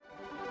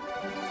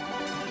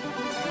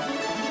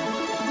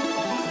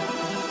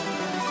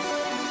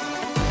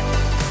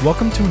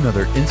Welcome to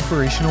another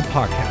inspirational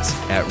podcast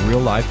at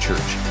Real Life Church.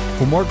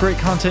 For more great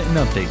content and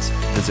updates,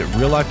 visit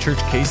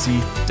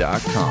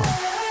reallifechurchkc.com.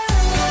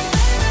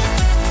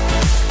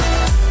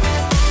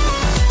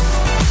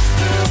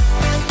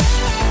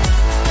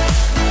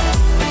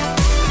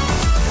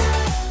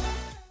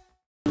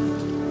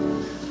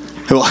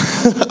 Well,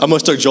 I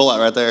almost took Joel out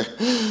right there.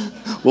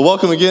 Well,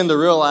 welcome again to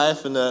Real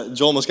Life, and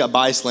Joel almost got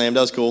body slammed.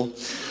 That was cool.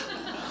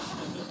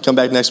 Come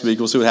back next week.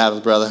 We'll see what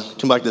happens, brother.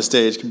 Come back to the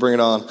stage. Bring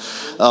it on.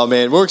 Oh,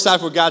 man. We're excited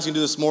for what God's going to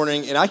do this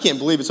morning, and I can't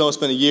believe it's almost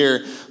been a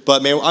year,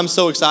 but, man, I'm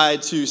so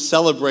excited to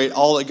celebrate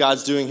all that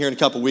God's doing here in a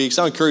couple weeks.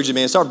 I encourage you,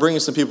 man, start bringing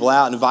some people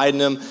out, inviting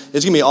them. It's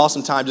going to be an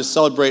awesome time to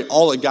celebrate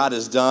all that God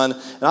has done,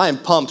 and I am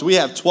pumped. We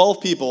have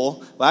 12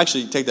 people. Well,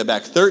 actually, take that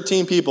back.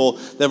 13 people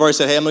that have already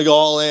said, hey, I'm going to go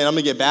all in. I'm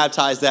going to get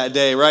baptized that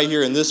day right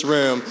here in this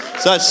room.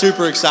 So that's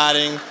super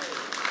exciting.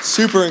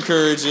 Super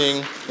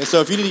encouraging. And so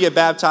if you need to get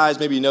baptized,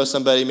 maybe you know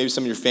somebody, maybe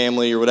some of your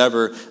family or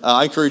whatever,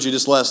 I encourage you,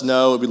 just let us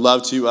know. We'd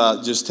love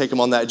to just take them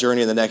on that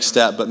journey and the next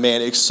step. But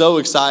man, it's so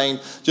exciting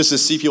just to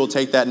see people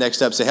take that next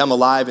step, say, hey, I'm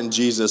alive in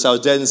Jesus. I was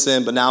dead in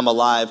sin, but now I'm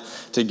alive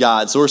to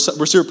God. So we're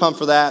super pumped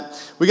for that.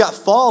 We got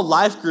fall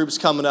life groups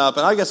coming up,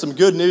 and I got some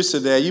good news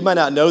today. You might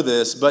not know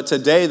this, but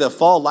today the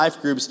fall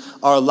life groups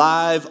are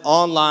live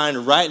online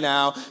right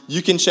now.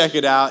 You can check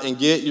it out and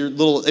get your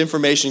little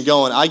information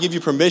going. I give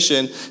you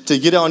permission to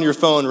get on your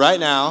phone right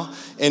now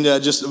and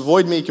just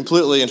avoid me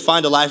completely and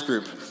find a life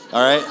group,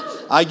 all right?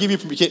 I give you,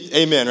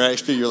 amen,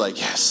 right? You're like,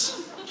 yes,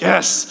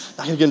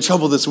 not gonna get in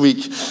trouble this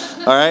week,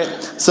 all right?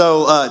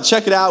 So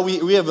check it out.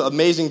 We have an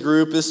amazing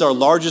group. This is our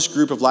largest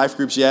group of life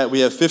groups yet. We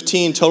have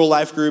 15 total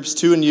life groups,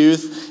 2 in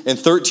youth, and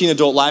 13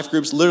 adult life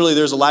groups. Literally,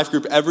 there's a life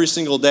group every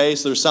single day,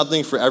 so there's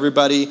something for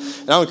everybody.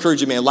 And I'll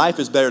encourage you, man, life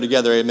is better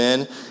together,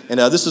 amen? And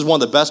this is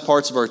one of the best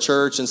parts of our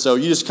church, and so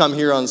you just come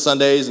here on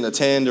Sundays and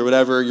attend or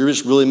whatever, you're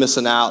just really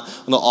missing out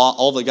on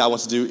all that God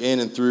wants to do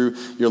in and through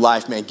your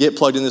life, man. Get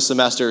plugged in this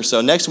semester.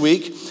 So next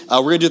week,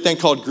 we're going to do a thing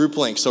called Group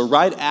Link. So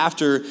right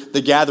after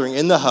the gathering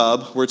in the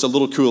hub, where it's a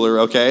little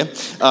cooler, okay,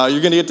 you're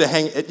going to get to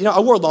hang. You know,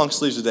 I wore long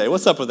sleeves today.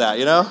 What's up with that,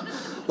 you know?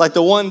 Like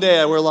the one day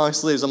I wear long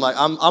sleeves, I'm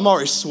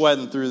already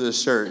sweating through this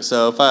shirt.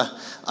 So if I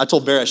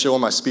told Barrett I should wear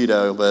my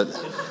Speedo, but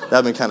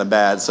that'd been kind of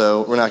bad,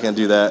 so we're not going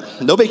to do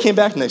that. Nobody came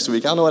back next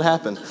week. I don't know what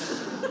happened.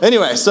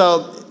 Anyway,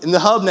 so in the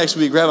hub next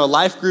week, we're having a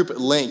life group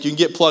link. You can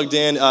get plugged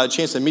in, a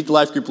chance to meet the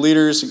life group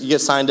leaders. You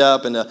get signed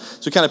up, and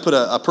so kind of put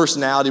a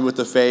personality with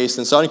the face.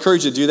 And so I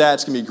encourage you to do that.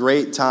 It's going to be a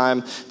great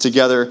time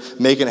together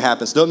making it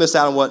happen. So don't miss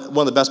out on one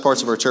of the best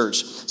parts of our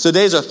church. So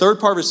today is our third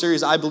part of a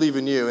series, I Believe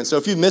in You. And so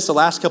if you've missed the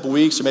last couple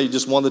weeks, or maybe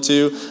just one of the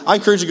two, I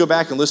encourage you to go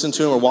back and listen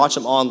to them or watch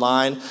them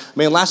online. I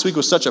mean, last week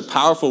was such a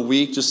powerful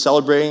week, just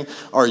celebrating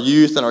our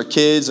youth and our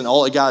kids and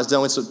all that God has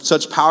done. It's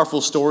such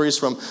powerful stories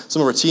from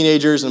some of our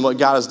teenagers and what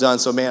God has done.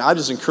 So, man, I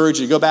just encourage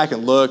you to go back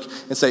and look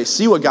and say,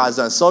 see what God's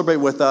done. Celebrate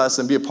with us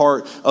and be a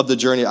part of the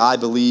journey. I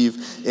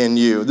believe in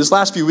you. This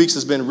last few weeks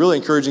has been really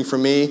encouraging for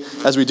me.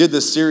 As we did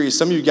this series,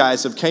 some of you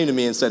guys have came to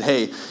me and said,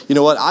 hey, you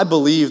know what? I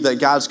believe that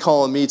God's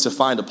calling me to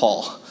find a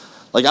Paul.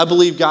 Like, I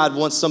believe God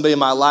wants somebody in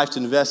my life to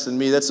invest in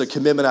me. That's a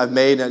commitment I've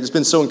made. And it's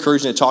been so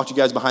encouraging to talk to you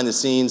guys behind the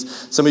scenes.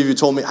 Some of you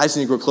told me, I just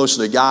need to grow closer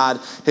to God.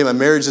 Hey, my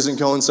marriage isn't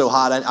going so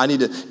hot. I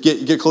need to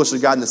get closer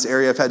to God in this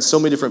area. I've had so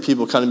many different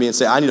people come to me and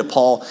say, I need a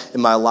Paul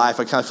in my life.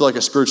 I kind of feel like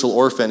a spiritual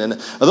orphan. And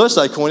the other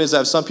side of the coin is I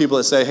have some people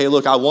that say, hey,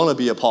 look, I want to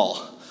be a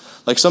Paul.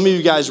 Like some of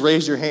you guys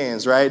raised your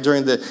hands, right,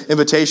 during the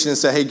invitation and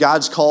said, hey,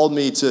 God's called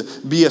me to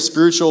be a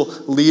spiritual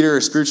leader,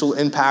 a spiritual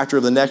impactor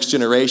of the next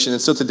generation.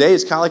 And so today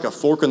is kind of like a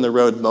fork in the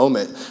road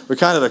moment. We're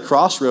kind of at a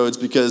crossroads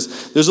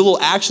because there's a little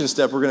action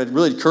step we're going to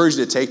really encourage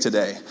you to take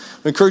today.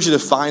 We encourage you to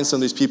find some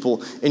of these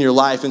people in your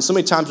life. And so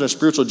many times in our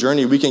spiritual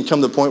journey, we can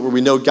come to the point where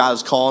we know God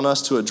is calling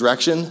us to a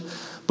direction,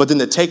 but then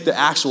to take the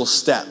actual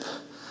step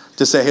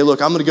to say, hey,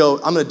 look, I'm going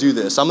to do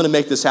this. I'm going to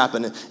make this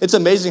happen. It's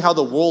amazing how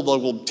the world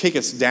will take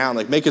us down,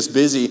 like make us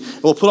busy.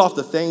 And we'll put off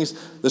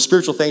the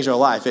spiritual things in our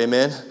life,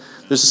 amen?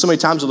 There's so many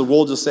times where the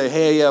world will say,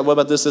 hey, what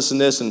about this,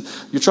 and this, and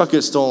your truck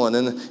gets stolen.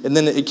 And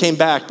then it came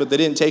back, but they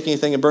didn't take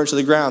anything and burn it to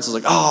the ground. So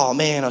it's like, oh,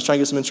 man, I was trying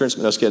to get some insurance.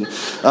 No, I was kidding.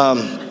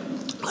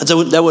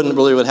 That wouldn't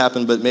really what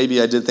happened, but maybe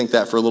I did think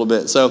that for a little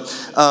bit. So,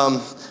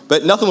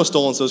 but nothing was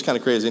stolen, so it was kind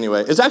of crazy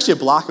anyway. It's actually a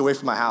block away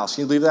from my house.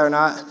 Can you believe that or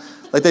not?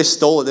 Like they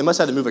stole it. They must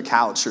have had to move a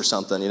couch or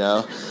something, you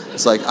know.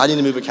 It's like, I need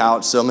to move a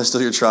couch, so I'm going to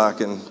steal your truck.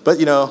 But,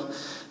 you know,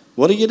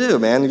 what do you do,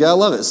 man? You got to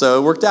love it. So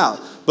it worked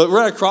out. But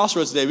we're at a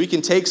crossroads today. We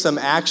can take some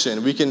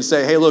action. We can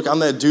say, hey, look, I'm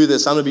going to do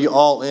this. I'm going to be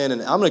all in.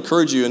 And I'm going to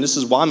encourage you, and this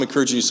is why I'm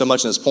encouraging you so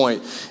much in this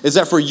point, is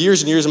that for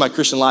years and years of my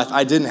Christian life,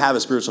 I didn't have a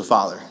spiritual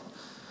father.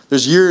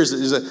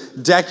 There's a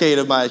decade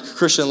of my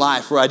Christian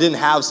life where I didn't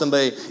have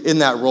somebody in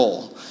that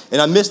role.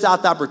 And I missed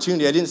out the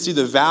opportunity. I didn't see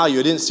the value.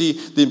 I didn't see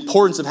the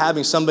importance of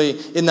having somebody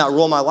in that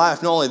role in my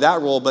life. Not only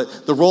that role,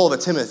 but the role of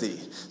a Timothy.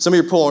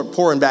 Somebody you're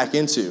pouring back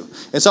into.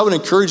 And so I would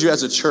encourage you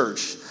as a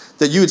church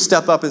that you would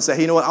step up and say,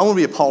 hey, you know what? I want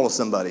to be a Paul to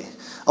somebody.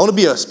 I want to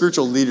be a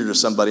spiritual leader to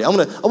somebody. I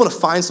want to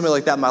find somebody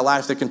like that in my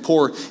life that can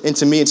pour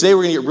into me. And today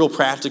we're going to get real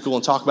practical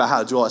and talk about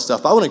how to do all that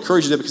stuff. But I want to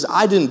encourage you to do it because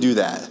I didn't do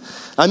that.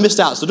 I missed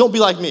out. So don't be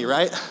like me,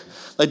 right?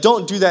 Like,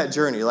 don't do that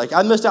journey. Like,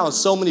 I missed out on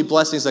so many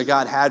blessings that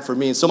God had for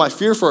me. And so my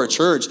fear for our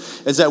church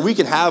is that we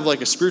can have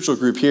like a spiritual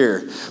group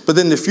here. But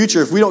then in the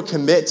future, if we don't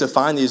commit to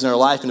find these in our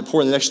life and to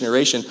pour in the next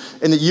generation,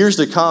 in the years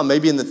to come,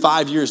 maybe in the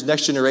 5 years,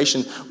 next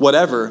generation,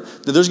 whatever,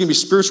 that there's going to be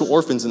spiritual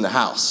orphans in the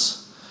house.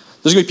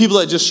 There's going to be people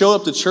that just show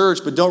up to church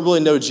but don't really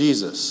know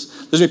Jesus.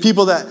 There's going to be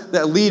people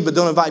that lead but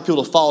don't invite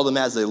people to follow them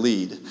as they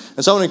lead.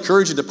 And so I want to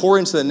encourage you to pour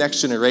into the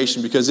next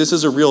generation because this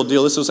is a real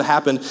deal. This was what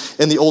happened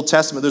in the Old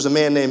Testament. There's a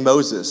man named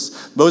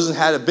Moses. Moses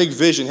had a big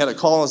vision, had a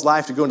call in his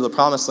life to go into the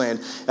promised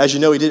land. As you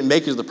know, he didn't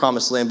make it to the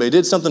promised land, but he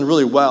did something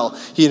really well.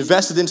 He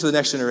invested into the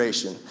next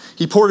generation.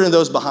 He poured into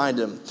those behind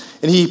him.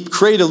 And he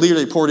created a leader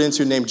that he poured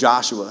into named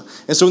Joshua.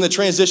 And so when the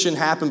transition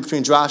happened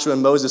between Joshua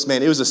and Moses,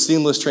 man, it was a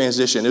seamless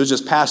transition. It was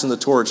just passing the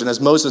torch. And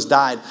as Moses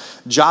died,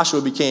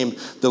 Joshua became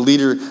the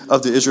leader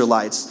of the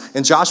Israelites.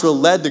 And Joshua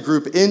led the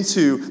group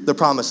into the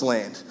promised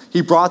land.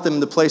 He brought them in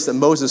the place that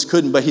Moses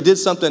couldn't, but he did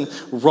something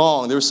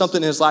wrong. There was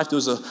something in his life that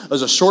was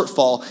a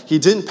shortfall. He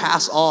didn't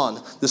pass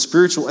on the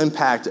spiritual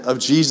impact of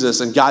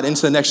Jesus and God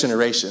into the next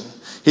generation.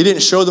 He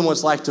didn't show them what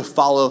it's like to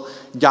follow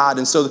God.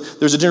 And so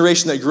there's a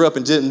generation that grew up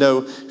and didn't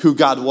know who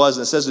God was.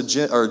 And it says,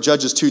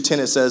 Judges 2:10,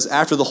 it says,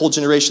 after the whole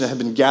generation had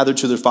been gathered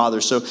to their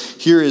fathers. So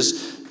here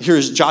is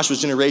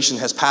Joshua's generation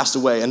has passed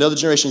away. Another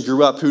generation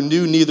grew up who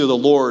knew neither the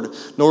Lord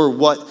nor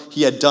what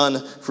he had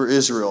done for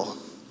Israel.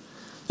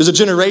 There's a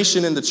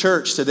generation in the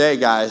church today,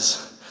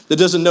 guys, that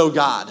doesn't know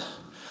God.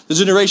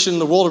 There's a generation in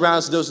the world around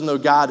us that doesn't know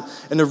God.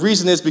 And the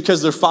reason is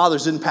because their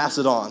fathers didn't pass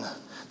it on.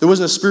 There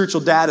wasn't a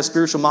spiritual dad, a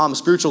spiritual mom, a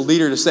spiritual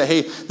leader to say,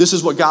 hey, this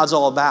is what God's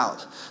all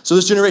about. So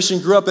this generation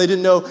grew up, they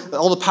didn't know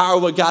all the power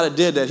of what God had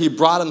did, that he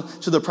brought them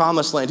to the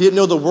promised land. He didn't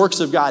know the works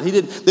of God. They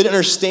didn't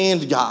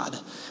understand God.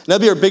 And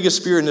that'd be our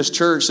biggest fear in this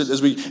church that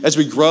as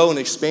we grow and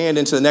expand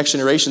into the next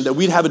generation, that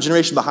we'd have a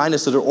generation behind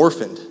us that are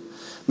orphaned.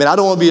 Man, I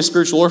don't want to be a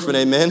spiritual orphan,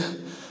 amen?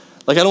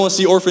 Like, I don't want to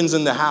see orphans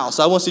in the house.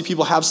 I want to see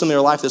people have something in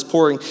their life that's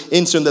pouring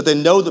into them, that they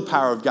know the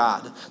power of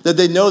God, that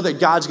they know that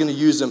God's going to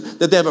use them,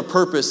 that they have a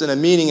purpose and a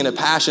meaning and a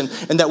passion,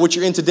 and that what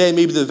you're in today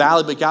may be the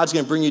valley, but God's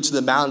going to bring you to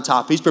the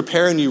mountaintop. He's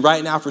preparing you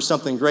right now for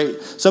something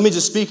great. Somebody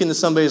just speak into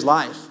somebody's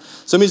life.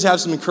 Somebody needs to have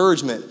some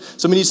encouragement.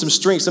 Somebody needs some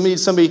strength. Somebody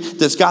needs somebody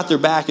that's got their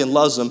back and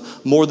loves them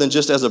more than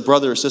just as a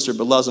brother or sister,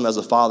 but loves them as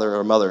a father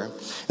or a mother.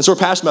 And so we're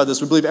passionate about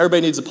this. We believe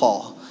everybody needs a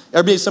Paul.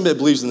 Everybody needs somebody that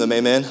believes in them,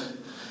 amen?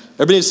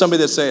 Everybody needs somebody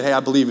that's saying, hey, I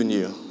believe in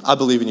you. I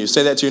believe in you.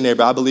 Say that to your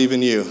neighbor. I believe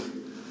in you.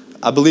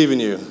 I believe in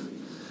you.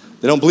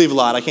 They don't believe a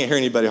lot. I can't hear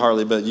anybody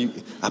hardly, but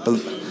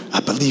I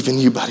believe in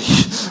you, buddy.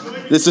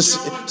 It's a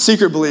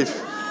secret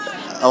belief.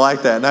 I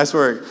like that. Nice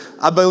work.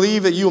 I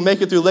believe that you will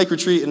make it through Lake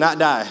Retreat and not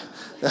die.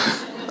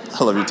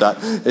 I love you, Todd.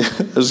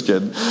 I was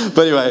kidding.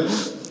 But anyway,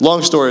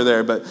 long story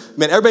there. But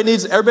man, everybody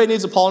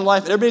needs a Paul in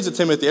life. Everybody needs a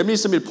Timothy. Everybody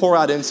needs somebody to pour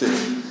out into.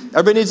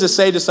 Everybody needs to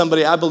say to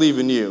somebody, I believe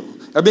in you.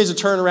 Everybody needs to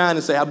turn around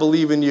and say, I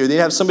believe in you. They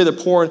have somebody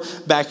they're pouring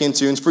back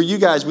into. And for you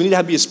guys, we need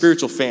to be a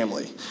spiritual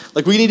family.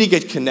 Like, we need to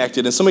get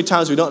connected. And so many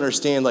times we don't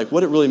understand like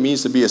what it really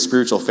means to be a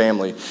spiritual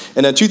family.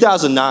 And in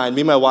 2009,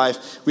 me and my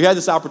wife, we had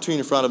this opportunity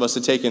in front of us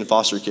to take in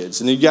foster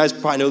kids. And you guys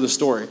probably know the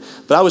story.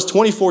 But I was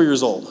 24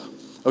 years old.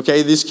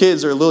 Okay, these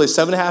kids are literally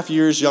 7.5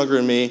 years younger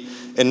than me,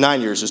 and 9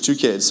 years. There's 2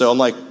 kids. So I'm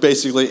like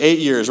basically 8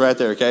 years right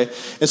there, okay?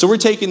 And so we're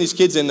taking these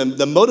kids in.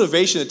 The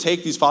motivation to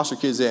take these foster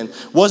kids in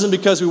wasn't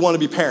because we want to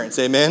be parents,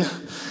 amen?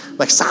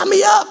 Like, sign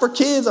me up for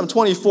kids. I'm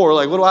 24.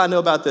 Like, what do I know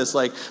about this?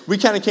 Like, we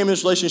kind of came in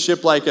this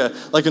relationship like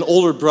an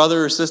older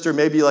brother or sister,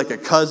 maybe like a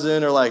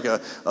cousin or like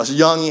a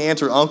young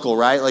aunt or uncle,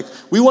 right? Like,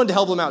 we wanted to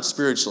help them out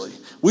spiritually.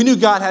 We knew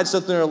God had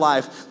something in their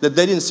life that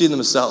they didn't see in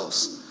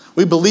themselves.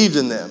 We believed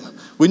in them.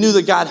 We knew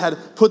that God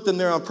had put them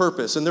there on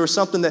purpose, and there was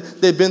something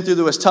that they'd been through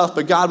that was tough,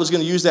 but God was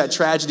going to use that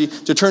tragedy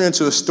to turn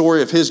into a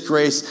story of his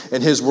grace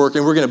and his work,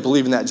 and we're going to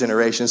believe in that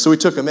generation. So we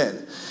took them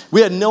in.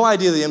 We had no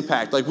idea the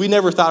impact. Like, we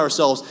never thought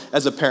ourselves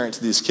as a parent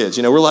to these kids.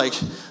 You know, we're like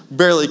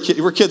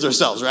we're kids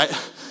ourselves, right?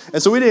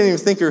 And so we didn't even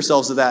think of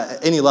ourselves at that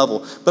at any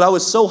level. But I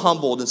was so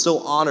humbled and so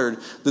honored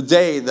the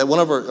day that one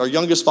of our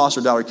youngest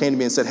foster daughter came to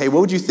me and said, hey,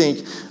 what would you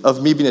think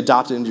of me being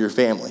adopted into your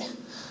family?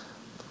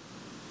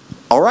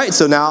 All right,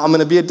 so now I'm going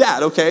to be a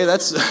dad. Okay,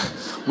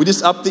 we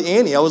just upped the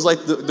ante. I was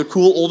like the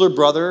cool older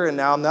brother, and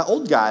now I'm that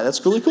old guy.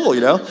 That's really cool, you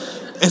know?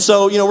 And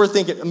so, you know, we're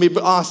thinking,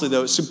 but honestly,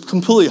 though, it's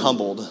completely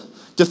humbled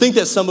to think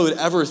that somebody would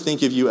ever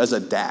think of you as a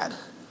dad.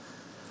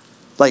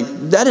 Like,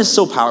 that is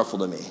so powerful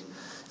to me.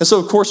 And so,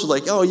 of course, we're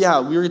like, oh,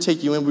 yeah, we're going to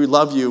take you in. We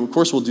love you. Of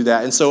course, we'll do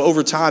that. And so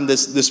over time,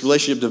 this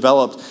relationship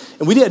developed,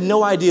 and we had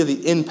no idea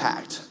the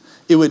impact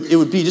it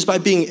would be just by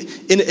being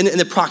in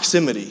the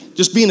proximity,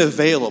 just being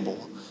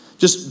available.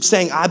 Just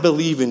saying, I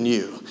believe in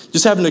you.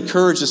 Just having the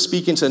courage to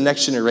speak into the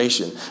next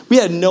generation. We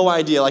had no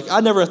idea. Like,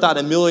 I never thought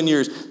in a million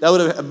years that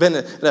would have been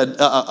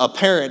a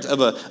parent of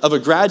a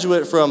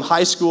graduate from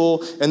high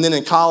school and then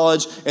in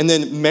college and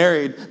then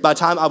married by the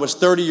time I was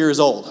 30 years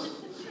old.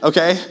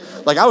 okay?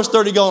 Like I was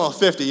 30 going on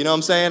 50, you know what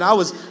I'm saying? I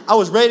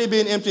was ready to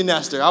be an empty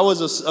nester. I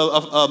was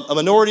a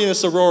minority in a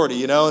sorority,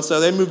 you know? And so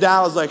they moved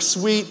out. I was like,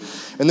 sweet.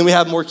 And then we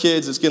have more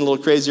kids. It's getting a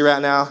little crazy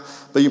right now,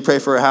 but you pray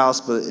for a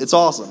house, but it's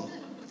awesome.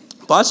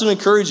 But I just want to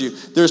encourage you,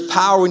 there's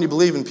power when you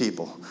believe in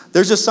people.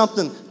 There's just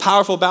something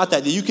powerful about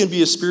that you can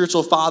be a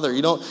spiritual father.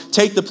 You don't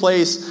take the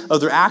place of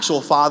their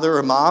actual father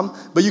or mom,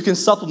 but you can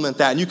supplement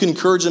that, and you can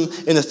encourage them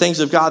in the things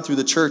of God through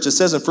the church. It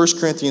says in 1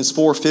 Corinthians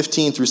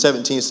 4:15 through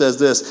 17, it says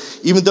this,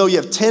 even though you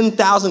have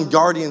 10,000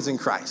 guardians in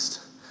Christ.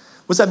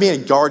 What's that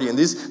being a guardian?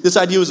 This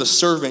idea was a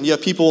servant. You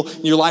have people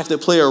in your life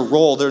that play a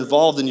role. They're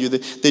involved in you.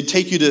 They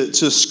take you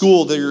to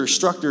school. They're your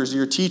instructors, they're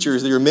your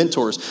teachers, they're your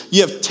mentors.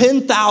 You have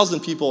 10,000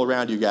 people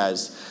around you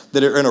guys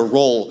that are in a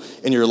role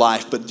in your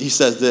life. But he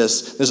says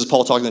this is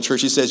Paul talking to the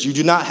church. He says, you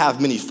do not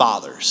have many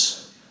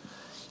fathers.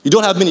 You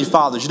don't have many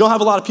fathers. You don't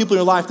have a lot of people in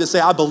your life that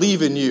say, I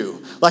believe in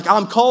you. Like,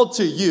 I'm called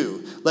to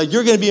you. Like,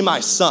 you're going to be my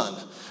son.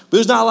 But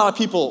there's not a lot of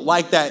people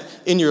like that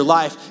in your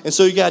life. And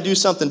so you got to do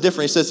something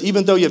different. He says,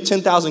 even though you have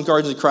 10,000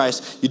 guardians in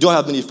Christ, you don't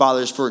have many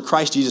fathers. For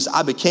Christ Jesus,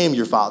 I became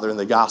your father in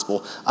the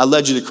gospel. I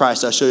led you to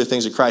Christ. I showed you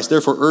things of Christ.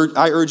 Therefore,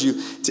 I urge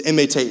you to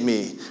imitate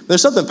me.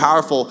 There's something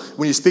powerful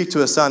when you speak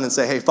to a son and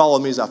say, hey, follow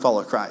me as I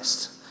follow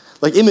Christ.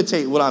 Like,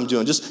 imitate what I'm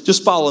doing.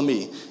 Just follow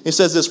me. He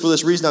says this, for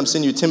this reason I'm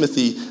sending you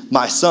Timothy,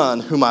 my son,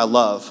 whom I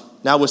love.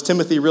 Now, was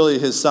Timothy really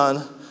his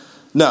son?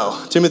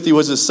 No. Timothy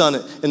was his son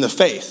in the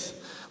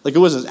faith. Like, it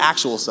wasn't his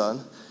actual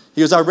son. He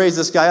goes, I raised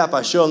this guy up.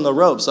 I showed him the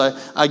ropes.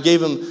 I gave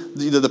him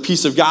the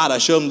peace of God. I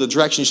showed him the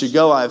direction he should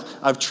go.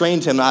 I've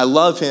trained him, and I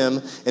love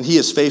him, and he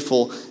is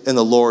faithful in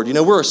the Lord. You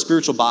know, we're a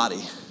spiritual body,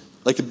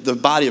 like the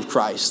body of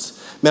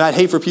Christ. Man, I'd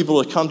hate for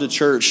people to come to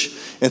church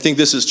and think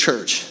this is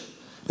church,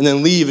 and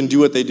then leave and do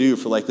what they do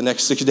for like the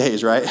next 6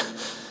 days, right?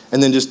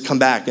 And then just come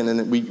back, and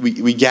then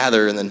we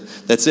gather, and then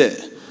that's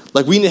it.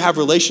 Like, we need to have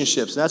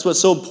relationships, and that's what's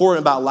so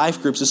important about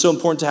life groups. It's so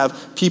important to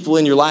have people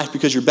in your life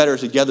because you're better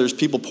together. There's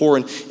people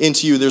pouring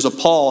into you. There's a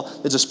Paul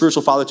that's a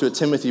spiritual father to a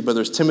Timothy, but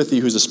there's Timothy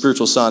who's a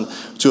spiritual son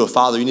to a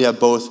father. You need to have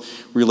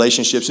both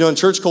relationships. You know, in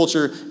church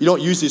culture, you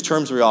don't use these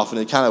terms very often.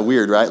 It's kind of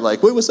weird, right?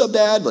 Like, wait, what's up,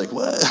 Dad? Like,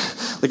 what?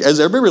 Like, is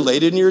everybody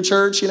related in your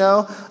church, you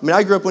know? I mean,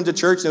 I grew up, went to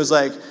church, and it was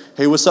like,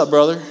 hey, what's up,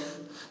 brother?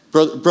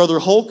 Brother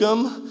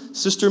Holcomb,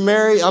 Sister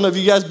Mary. I don't know if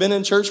you guys been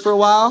in church for a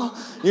while.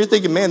 You're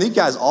thinking, man, these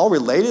guys all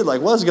related? Like,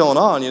 what's going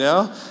on, you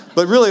know?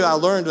 But really, I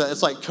learned that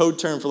it's like code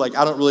term for like,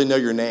 I don't really know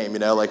your name, you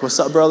know? Like, what's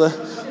up, brother?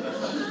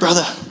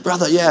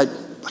 Brother, yeah,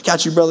 I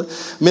got you, brother.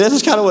 I mean, that's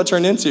just kind of what it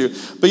turned into.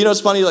 But you know,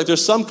 it's funny, like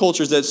there's some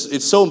cultures that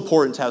it's so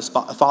important to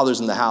have fathers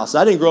in the house.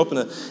 I didn't grow up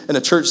in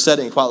a church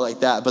setting quite like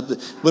that. But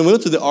when we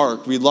went through the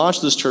ARC, we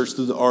launched this church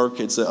through the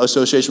ARC. It's an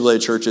association of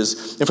related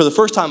churches. And for the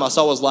first time, I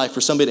saw what it was like for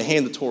somebody to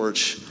hand the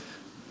torch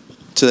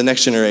to the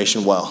next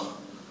generation well.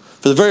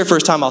 For the very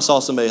first time, I saw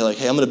somebody like,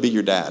 hey, I'm going to be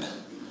your dad.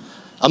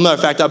 In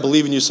fact, I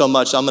believe in you so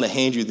much, I'm going to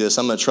hand you this.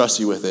 I'm going to trust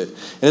you with it.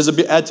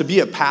 And to be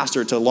a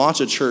pastor, to launch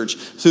a church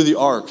through the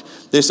ARC,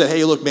 they said,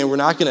 hey, look, man, we're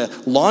not going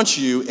to launch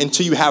you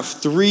until you have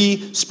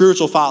 3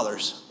 spiritual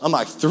fathers. I'm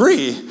like,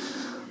 3?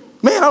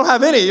 Man, I don't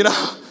have any, you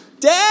know.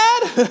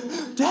 Dad,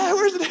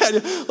 where's the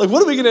dad? Like,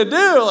 what are we going to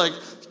do? Like,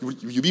 will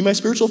you be my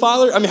spiritual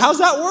father? I mean, how's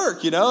that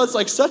work? You know, it's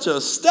like such a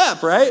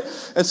step, right?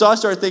 And so I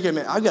started thinking,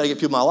 man, I've got to get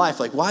people in my life.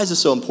 Like, why is this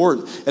so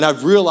important? And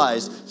I've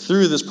realized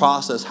through this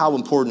process how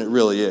important it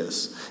really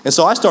is. And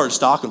so I started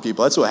stalking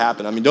people. That's what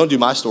happened. I mean, don't do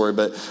my story,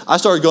 but I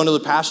started going to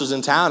the pastors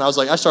in town. I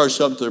started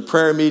showing up to their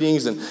prayer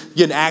meetings and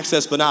getting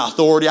access but not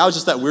authority. I was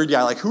just that weird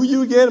guy, like, who are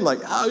you again? I'm like,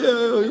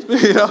 oh, yeah,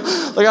 you know,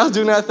 like I was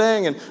doing that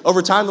thing. And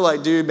over time, they're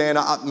like, dude, man,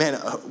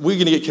 we're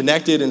going to get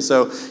connected. And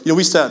so, you know,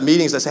 we set up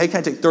meetings. I say, hey, can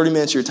I take 30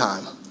 minutes of your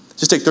time?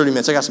 Just take 30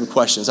 minutes. I got some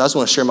questions. I just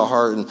want to share my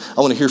heart, and I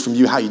want to hear from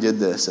you how you did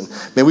this. And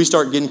man, we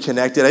start getting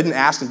connected. I didn't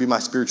ask him to be my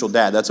spiritual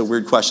dad. That's a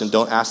weird question.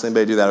 Don't ask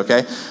anybody to do that,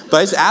 okay? But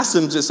I just asked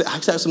him, I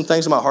just have some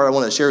things in my heart I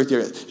want to share with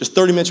you. Just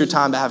 30 minutes of your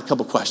time to have a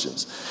couple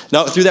questions.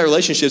 Now, through that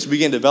relationships, we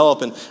began to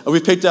develop, and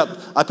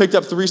I picked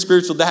up 3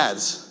 spiritual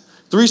dads.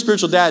 3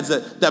 spiritual dads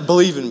that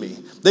believe in me.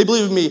 They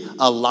believe in me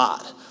a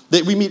lot.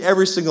 We meet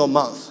every single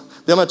month.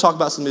 Then I'm going to talk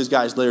about some of these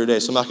guys later today,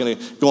 so I'm not going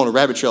to go on a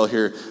rabbit trail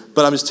here.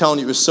 But I'm just telling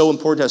you, it was so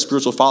important to have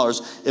spiritual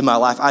followers in my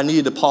life. I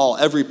needed a Paul.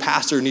 Every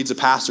pastor needs a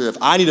pastor. If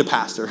I need a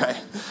pastor,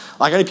 right?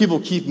 Like, I need people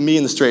keeping me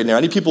in the straight and narrow.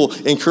 I need people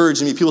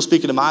encouraging me, people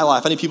speaking to my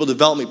life. I need people to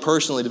develop me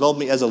personally, develop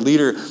me as a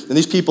leader. And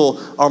these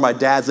people are my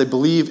dads. They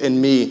believe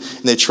in me,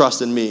 and they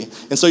trust in me.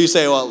 And so you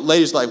say, well,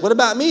 ladies, like, what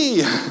about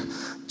me?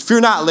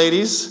 Fear not,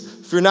 ladies.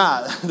 Fear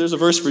not. There's a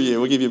verse for you.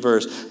 We'll give you a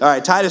verse. All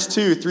right, Titus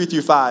 2,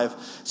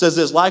 3-5 says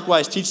this,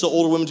 likewise, teach the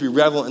older women to be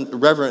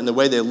reverent in the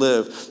way they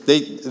live.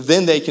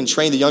 Then they can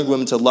train the younger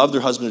women to love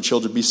their husbands and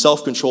children, be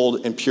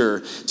self-controlled and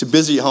pure, to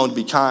busy at home, to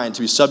be kind,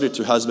 to be subject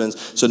to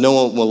husbands, so no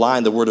one will lie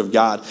in the word of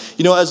God.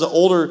 You know, as an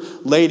older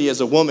lady,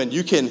 as a woman,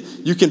 you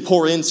can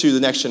pour into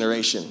the next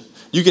generation.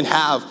 You can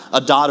have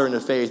a daughter in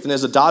the faith, and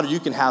as a daughter, you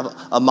can have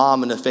a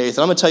mom in the faith. And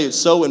I'm going to tell you, it's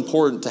so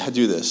important to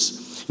do this.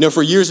 You know,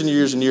 for years and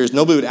years and years,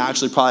 nobody would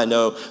actually probably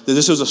know that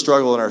this was a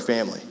struggle in our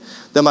family.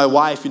 That my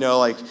wife,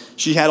 like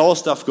she had all this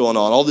stuff going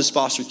on, all these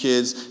foster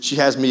kids, she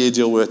has me to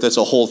deal with. That's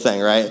a whole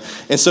thing, right?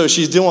 And so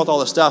she's dealing with all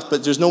this stuff,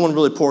 but there's no one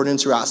really pouring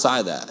into her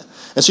outside that.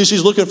 And so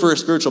she's looking for a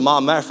spiritual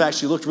mom. Matter of fact,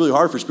 she looked really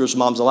hard for spiritual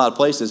moms in a lot of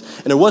places,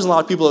 and there wasn't a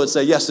lot of people that would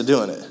say yes to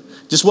doing it.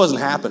 It just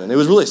wasn't happening. It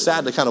was really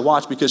sad to kind of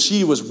watch because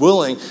she was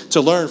willing to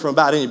learn from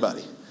about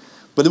anybody,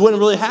 but it wasn't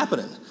really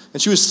happening.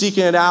 And she was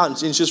seeking it out, and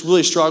she's just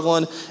really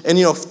struggling. And,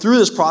 through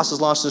this process,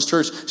 launching this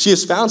church, she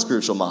has found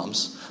spiritual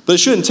moms. But it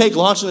shouldn't take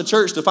launching a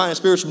church to find a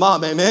spiritual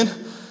mom, amen?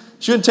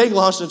 It shouldn't take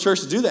launching a church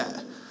to do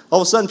that.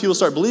 All of a sudden, people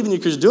start believing you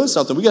because you're doing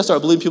something. We got to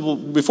start believing people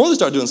before they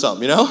start doing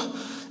something,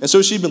 And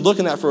so she's been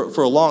looking at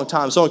for a long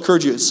time. So I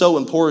encourage you, it's so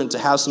important to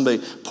have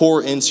somebody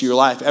pour into your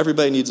life.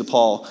 Everybody needs a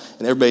Paul,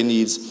 and everybody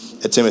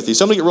needs a Timothy.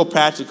 So I'm going to get real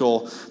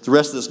practical the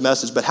rest of this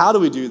message. But how do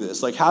we do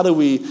this? How do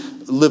we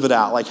live it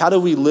out? How do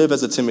we live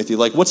as a Timothy?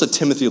 What's a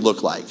Timothy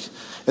look like?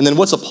 And then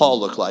what's a Paul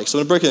look like? So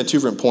I'm going to break it into 2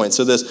 different points.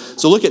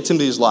 So look at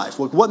Timothy's life.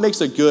 What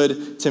makes a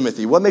good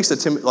Timothy? What makes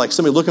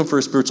somebody looking for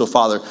a spiritual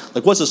father?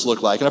 What's this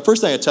look like? And the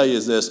first thing I tell you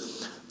is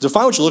this.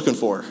 Define what you're looking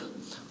for.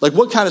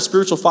 What kind of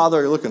spiritual father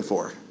are you looking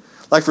for?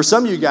 For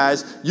some of you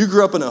guys, you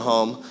grew up in a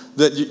home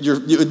that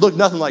it looked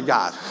nothing like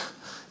God.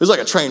 It was like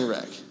a train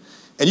wreck.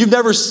 And you've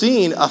never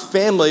seen a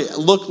family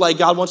look like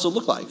God wants to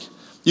look like.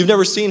 You've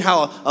never seen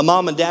how a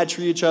mom and dad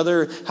treat each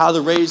other, how they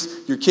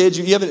raise your kids.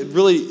 You haven't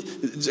really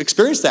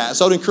experienced that.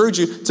 So I would encourage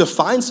you to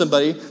find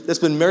somebody that's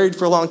been married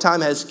for a long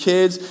time, has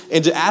kids,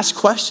 and to ask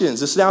questions.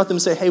 To sit down with them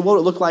and say, hey, what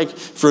would it look like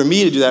for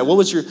me to do that? What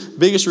was your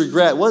biggest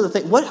regret?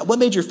 What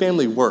made your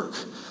family work?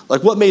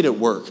 What made it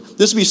work?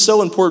 This would be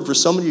so important for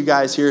some of you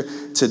guys here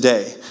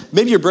today.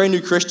 Maybe you're a brand new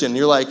Christian.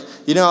 You're like,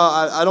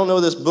 I don't know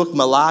this book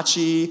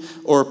Malachi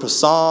or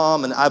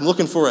Psalm, and I'm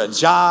looking for a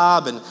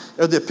job, and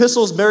are the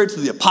epistles married to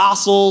the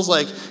apostles?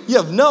 You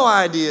have no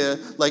idea,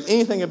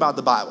 anything about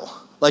the Bible.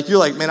 You're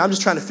like, man, I'm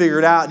just trying to figure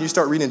it out. And you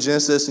start reading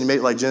Genesis, and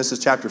you make Genesis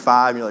chapter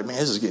 5, and you're like, man,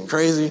 this is getting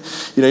crazy.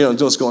 You don't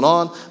know what's going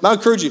on. And I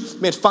encourage you,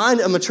 man, find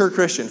a mature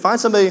Christian. Find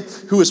somebody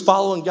who is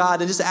following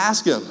God and just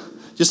ask him.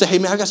 Just say, hey,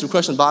 man, I got some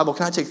questions in the Bible.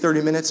 Can I take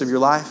 30 minutes of your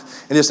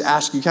life and just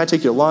ask you, can I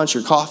take your lunch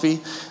or coffee?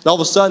 And all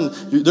of a sudden,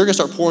 they're going to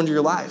start pouring into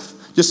your life.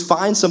 Just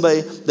find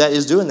somebody that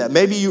is doing that.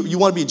 Maybe you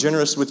want to be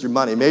generous with your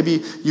money.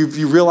 Maybe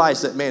you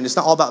realize that, man, it's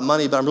not all about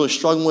money, but I'm really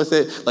struggling with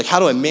it. How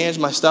do I manage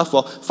my stuff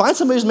well? Find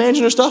somebody who's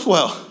managing their stuff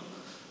well.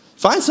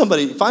 Find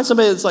somebody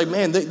that's like,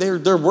 man,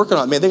 they're working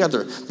on it. Man, they got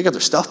their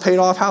stuff paid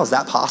off. How is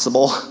that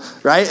possible,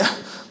 right?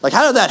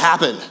 How did that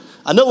happen?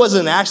 I know it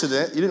wasn't an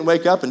accident. You didn't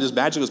wake up and just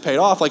magically was paid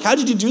off. How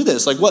did you do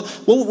this?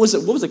 What was it?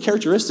 What was the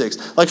characteristics?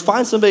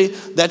 Find somebody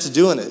that's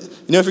doing it.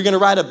 If you're going to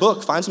write a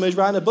book, find somebody who's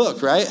writing a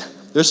book, right?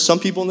 There's some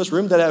people in this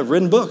room that have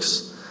written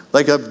books.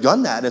 I've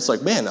done that, and it's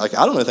man, I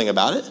don't know anything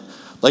about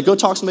it. Go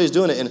talk to somebody who's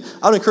doing it, and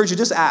I would encourage you,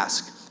 just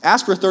ask.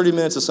 Ask for 30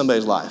 minutes of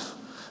somebody's life.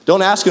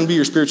 Don't ask them to be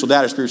your spiritual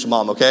dad or spiritual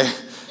mom, okay?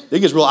 It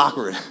gets real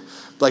awkward.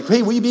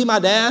 Hey, will you be my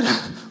dad?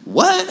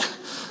 What?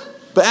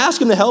 But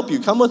ask him to help you.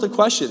 Come with a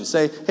question.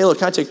 Say, hey, look,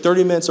 can I take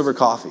 30 minutes over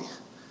coffee?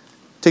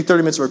 Take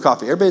 30 minutes over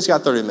coffee. Everybody's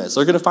got 30 minutes.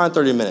 They're going to find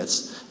 30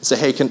 minutes and say,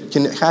 hey,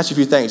 can I ask you a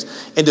few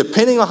things? And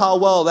depending on how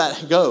well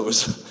that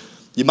goes,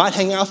 you might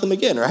hang out with them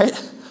again, right?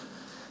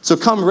 So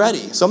come ready.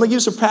 So I'm going to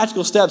give you some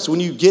practical steps when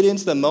you get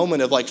into the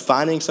moment of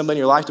finding somebody in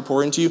your life to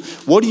pour into you.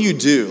 What do you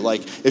do?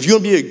 If you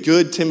want to be a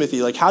good Timothy,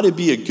 how to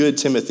be a good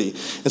Timothy.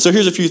 And so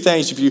here's a few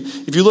things.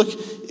 If you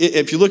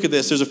look at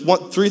this,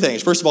 there's 3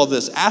 things. First of all,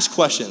 ask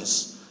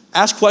questions.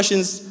 Ask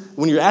questions.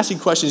 When you're asking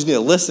questions, you need to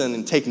listen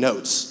and take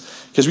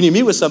notes. Because when you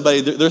meet with somebody,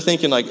 they're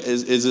thinking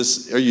is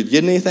this, are you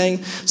getting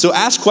anything? So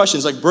ask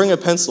questions, bring a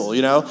pencil,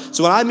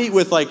 So when I meet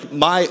with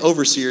my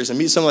overseers and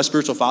meet some of my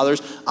spiritual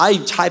fathers, I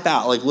type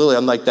out, Lily,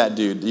 I'm that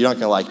dude. You're not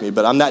going to like me,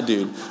 but I'm that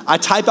dude. I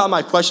type out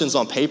my questions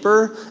on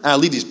paper, and I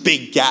leave these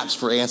big gaps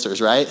for answers,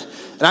 right?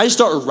 And I just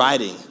start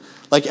writing.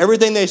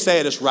 Everything they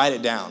say, I just write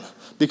it down.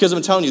 Because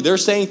I'm telling you, they're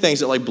saying things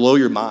that blow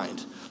your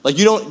mind.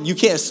 You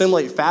can't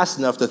assimilate fast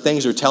enough the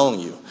things they're telling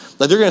you.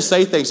 They're going to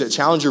say things that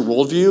challenge your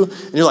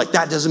worldview, and you're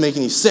that doesn't make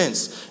any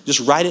sense. Just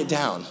write it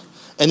down.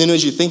 And then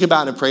as you think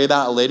about it and pray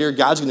about it later,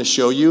 God's going to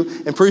show you,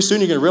 and pretty soon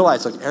you're going to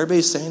realize,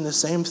 everybody's saying the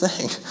same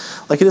thing.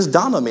 It just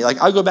dawned on me.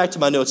 I go back to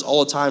my notes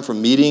all the time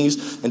from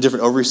meetings and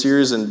different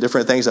overseers and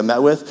different things I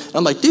met with,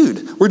 and I'm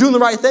dude, we're doing the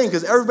right thing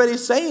because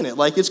everybody's saying it.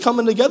 It's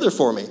coming together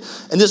for me.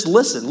 And just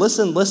listen.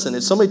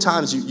 It's so many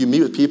times you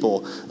meet with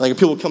people,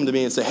 people come to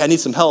me and say, hey, I need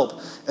some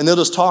help, and they'll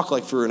just talk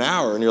for an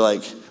hour, and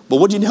you're well,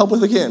 what do you need help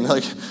with again?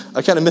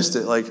 I kind of missed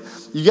it.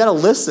 You got to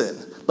listen.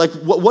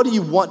 What do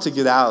you want to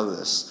get out of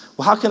this?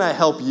 Well, how can I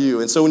help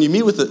you? And so when you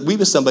meet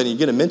with somebody, you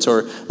get a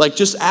mentor,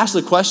 just ask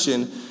the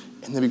question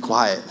and then be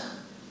quiet.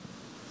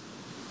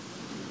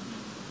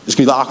 It's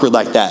going to be awkward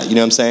like that. You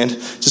know what I'm saying?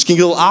 Just going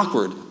to get a little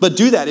awkward. But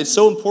do that. It's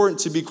so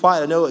important to be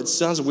quiet. I know it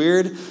sounds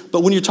weird,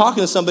 but when you're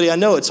talking to somebody, I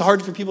know it's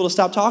hard for people to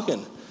stop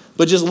talking.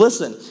 But just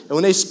listen. And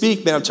when they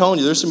speak, man, I'm telling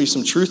you, there's going to be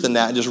some truth in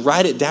that. And just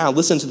write it down.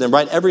 Listen to them.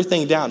 Write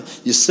everything down.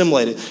 You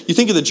assimilate it. You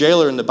think of the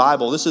jailer in the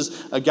Bible. This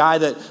is a guy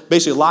that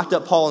basically locked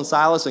up Paul and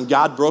Silas, and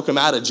God broke him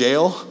out of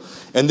jail.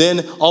 And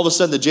then all of a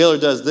sudden the jailer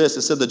does this.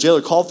 It said the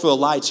jailer called for the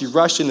lights. He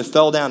rushed in and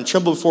fell down,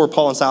 trembled before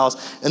Paul and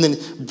Silas, and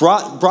then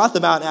brought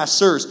them out and asked,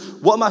 sirs,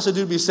 what must I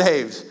do to be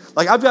saved?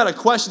 Like, I've got a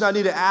question I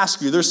need to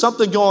ask you. There's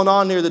something going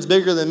on here that's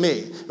bigger than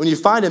me. When you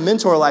find a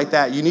mentor like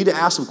that, you need to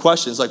ask some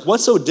questions. Like,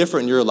 what's so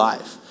different in your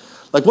life?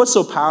 Like, what's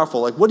so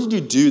powerful? Like, what did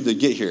you do to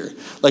get here?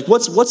 Like,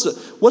 what's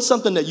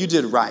something that you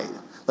did right?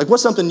 Like,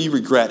 what's something you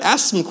regret?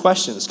 Ask some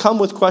questions. Come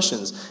with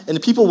questions. And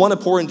the people want to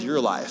pour into your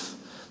life.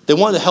 They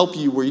want to help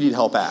you where you need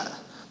help at.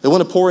 They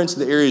want to pour into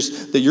the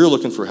areas that you're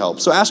looking for help.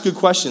 So ask good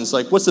questions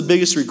like, what's the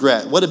biggest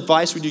regret? What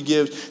advice would you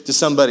give to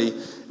somebody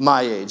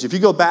my age? If you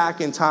go back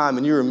in time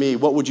and you were me,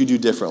 what would you do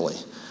differently?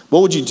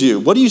 What would you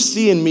do? What do you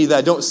see in me that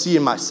I don't see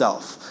in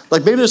myself?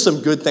 Like, maybe there's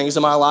some good things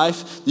in my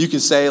life that you can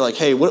say, like,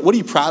 hey, what are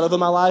you proud of in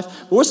my life?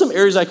 But what are some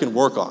areas I can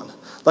work on?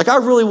 Like, I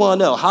really want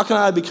to know, how can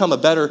I become a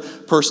better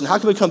person? How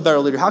can I become a better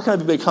leader? How can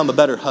I become a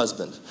better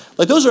husband?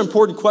 Like, those are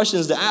important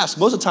questions to ask.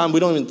 Most of the time, we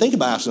don't even think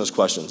about asking those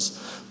questions.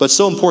 But it's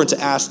so important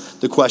to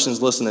ask the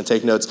questions, listen, and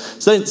take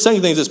notes. Second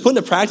thing is this, put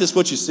into practice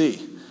what you see.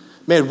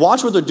 Man,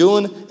 watch what they're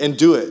doing and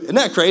do it. Isn't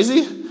that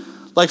crazy?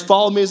 Like,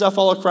 follow me as I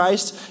follow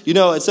Christ. You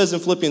know, it says in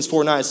Philippians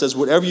 4:9, it says,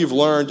 whatever you've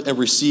learned and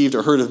received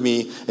or heard of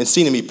me and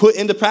seen in me, put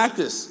into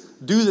practice.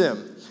 Do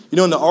them. You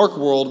know, in the ARC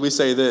world, we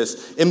say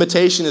this,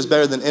 imitation is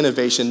better than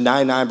innovation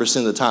 99%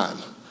 of the time.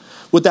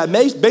 What that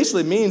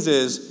basically means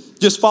is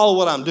just follow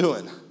what I'm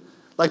doing.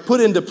 Like,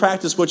 put into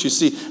practice what you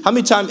see. How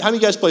many of you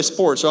guys play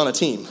sports or on a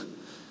team?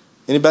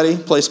 Anybody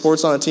play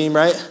sports on a team,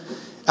 right?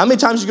 How many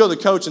times you go to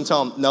the coach and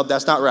tell him, nope,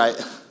 that's not right.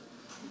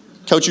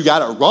 Coach, you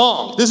got it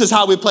wrong. This is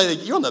how we play.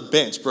 You're on the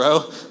bench,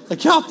 bro. Like,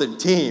 get off the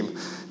team.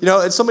 You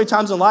know, and so many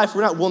times in life,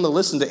 we're not willing to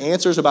listen to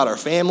answers about our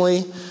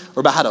family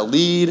or about how to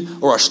lead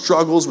or our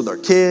struggles with our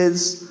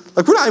kids.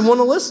 Like, we're not even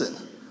wanting to listen.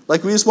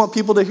 Like, we just want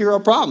people to hear our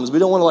problems. We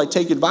don't want to, like,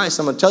 take advice.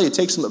 I'm going to tell you,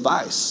 take some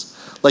advice.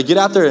 Like, get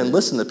out there and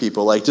listen to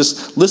people. Like,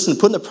 just listen,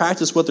 put into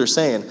practice what they're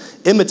saying.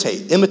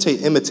 Imitate.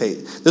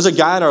 There's a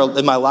guy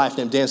in my life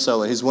named Dan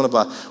Sullivan. He's one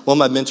of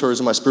my mentors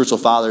and my spiritual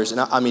fathers.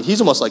 And I mean,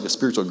 he's almost like a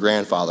spiritual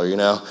grandfather, you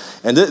know.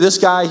 And this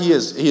guy, he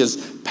is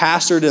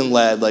pastored and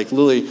led, like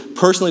literally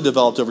personally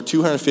developed over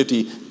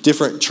 250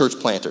 different church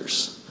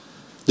planters.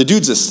 The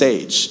dude's a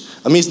sage.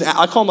 I mean,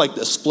 I call him like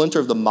the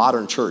splinter of the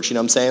modern church. You know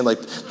what I'm saying?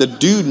 Like, the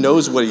dude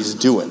knows what he's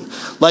doing.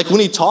 Like,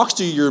 when he talks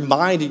to you, your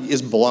mind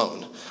is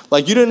blown.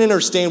 Like, you didn't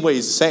understand what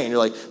he's saying. You're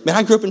like, man,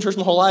 I grew up in church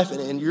my whole life,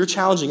 and you're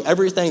challenging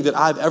everything that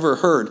I've ever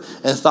heard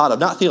and thought of,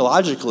 not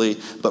theologically,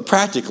 but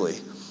practically,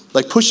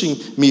 like pushing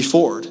me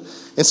forward.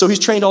 And so he's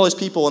trained all these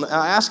people, and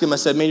I asked him, I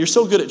said, man, you're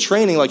so good at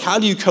training. Like, how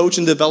do you coach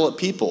and develop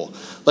people?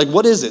 Like,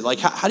 what is it? Like,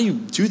 how do you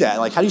do that?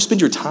 Like, how do you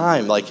spend your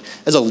time, like,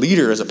 as a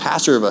leader, as a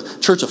pastor of a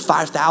church of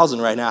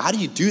 5,000 right now? How do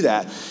you do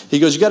that? He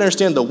goes, you got to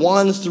understand the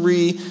 1,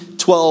 3,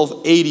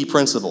 12, 80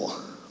 principle.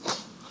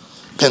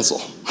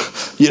 Pencil,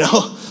 you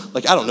know?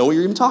 Like, I don't know what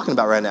you're even talking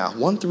about right now.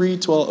 1, 3,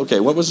 12. Okay,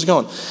 what was this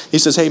going? He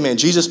says, hey, man,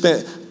 Jesus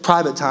spent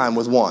private time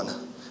with 1.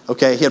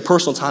 Okay, he had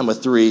personal time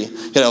with 3.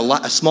 He had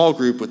a small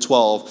group with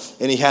 12.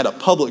 And he had a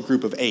public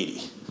group of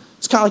 80.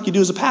 It's kind of like you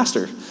do as a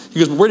pastor. He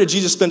goes, where did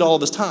Jesus spend all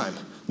of his time?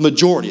 The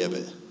majority of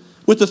it.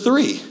 With the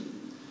 3.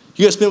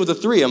 You guys spend with the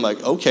 3. I'm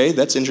like, okay,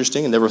 that's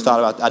interesting. I never thought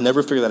about that. I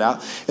never figured that out.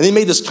 And then he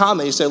made this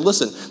comment. He said,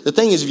 listen, the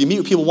thing is, if you meet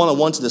with people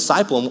one-on-one to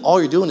disciple them,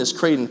 all you're doing is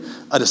creating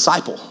a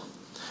disciple.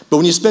 But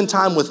when you spend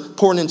time with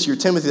pouring into your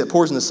Timothy that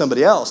pours into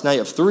somebody else, now you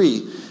have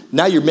 3.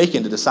 Now you're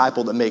making a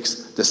disciple that makes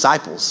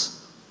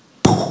disciples.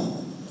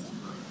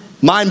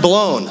 Mind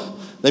blown.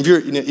 If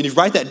you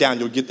write that down,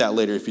 you'll get that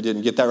later if you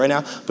didn't get that right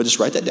now. But just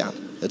write that down.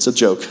 That's a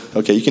joke.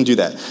 Okay, you can do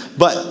that.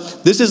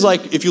 But this is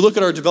like, if you look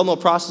at our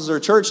developmental process of our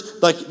church,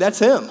 like, that's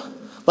him.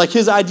 Like,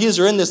 his ideas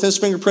are in this, and his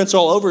fingerprints are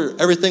all over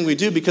everything we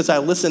do because I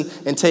listen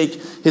and take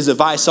his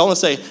advice. So I want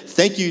to say,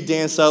 thank you,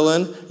 Dan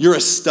Sullivan. You're a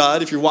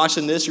stud. If you're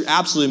watching this, you're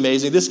absolutely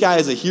amazing. This guy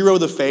is a hero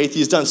of the faith.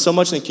 He's done so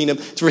much in the kingdom.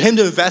 For him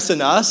to invest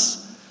in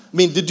us, I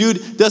mean, the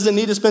dude doesn't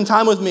need to spend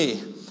time with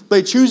me, but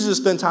he chooses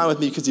to spend time with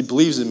me because he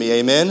believes in me,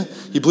 amen?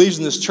 He believes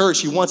in this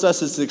church. He wants us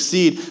to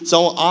succeed. So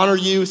I want to honor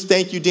you.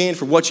 Thank you, Dan,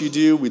 for what you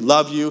do. We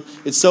love you.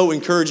 It's so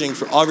encouraging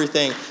for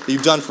everything that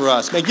you've done for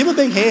us. Man, give him a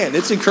big hand.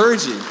 It's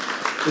encouraging.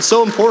 It's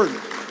so important.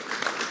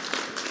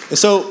 And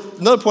so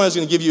another point I was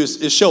going to give you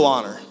is show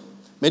honor.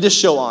 Man, just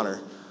show honor.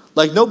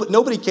 Like,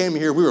 nobody came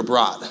here, we were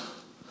brought.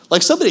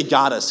 Like, somebody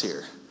got us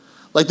here.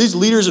 Like, these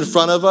leaders in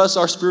front of us,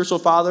 our spiritual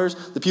fathers,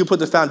 the people put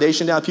the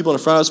foundation down, people in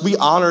front of us, we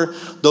honor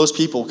those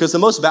people. Because the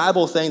most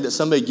valuable thing that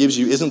somebody gives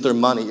you isn't their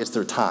money, it's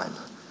their time.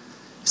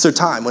 It's their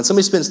time. When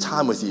somebody spends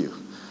time with you,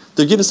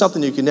 they're giving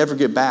something you can never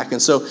get back.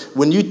 And so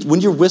when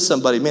you're with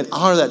somebody, man,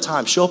 honor that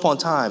time. Show up on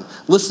time.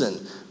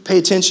 Listen. Pay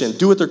attention.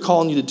 Do what they're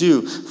calling you to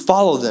do.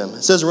 Follow them.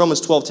 It says in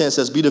Romans 12:10, it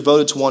says, be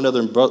devoted to one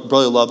another in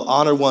brotherly love.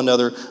 Honor one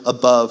another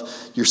above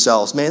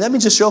yourselves. Man, that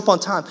means just show up on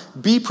time.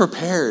 Be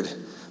prepared.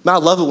 Man, I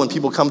love it when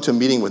people come to a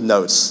meeting with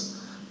notes.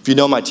 If you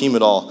know my team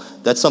at all,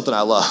 that's something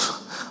I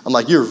love. I'm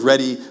like, you're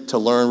ready to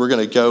learn. We're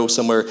going to go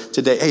somewhere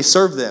today. Hey,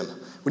 serve them.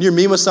 When you're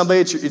meeting with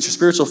somebody, it's your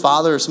spiritual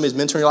father or somebody's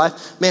mentoring your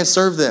life, man,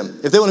 serve them.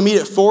 If they want to meet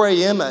at 4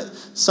 a.m. at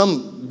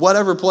some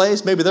whatever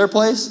place, maybe their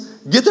place,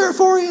 get there at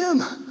 4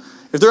 a.m.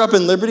 If they're up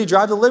in Liberty,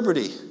 drive to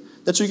Liberty.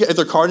 That's what you get. If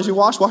their car needs to be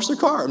washed, wash their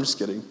car. I'm just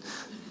kidding.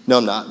 No,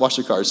 I'm not. Wash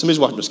their cars. Somebody's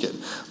watching. I'm just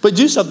kidding. But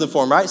do something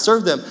for them, right?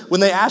 Serve them. When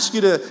they ask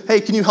you to,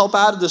 hey, can you help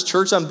out at this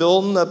church I'm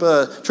building, up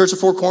a church of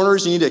Four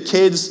Corners? You need a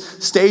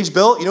kids stage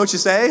built. You know what you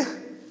say?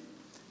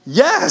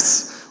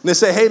 Yes. When they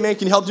say, hey, man,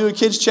 can you help do a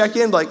kids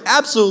check-in? Like,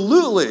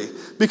 absolutely.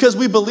 Because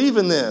we believe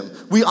in them.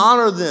 We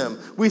honor them.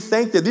 We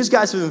thank them. These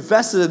guys have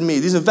invested in me.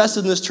 They've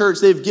invested in this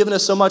church. They've given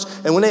us so much.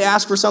 And when they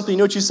ask for something, you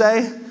know what you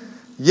say?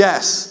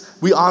 Yes.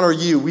 We honor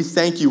you. We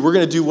thank you. We're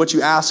going to do what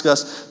you ask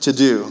us to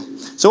do.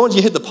 So I want you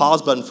to hit the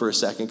pause button for a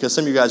second, because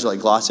some of you guys are like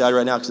glossy-eyed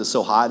right now because it's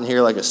so hot in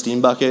here, like a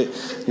steam bucket.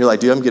 And you're like,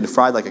 dude, I'm getting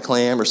fried like a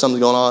clam or something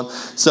going on.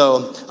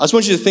 So I just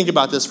want you to think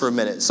about this for a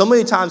minute. So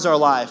many times in our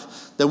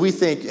life that we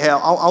think, hey,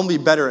 I'll be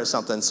better at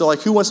something. So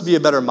like, who wants to be a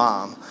better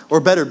mom or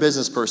a better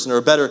business person or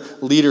a better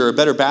leader or a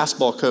better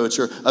basketball coach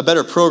or a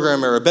better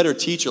programmer or a better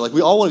teacher? Like,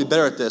 we all want to be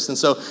better at this. And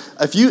so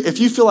if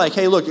you feel like,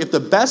 hey, look, if the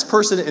best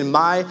person in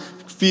my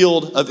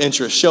field of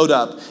interest showed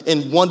up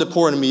and wanted to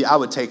pour into me, I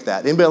would take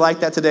that. Anybody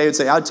like that today would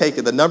say, I would take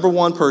it. The number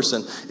one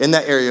person in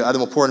that area that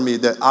will pour into me,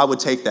 that I would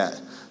take that.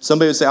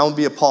 Somebody would say, I want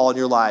to be a Paul in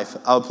your life.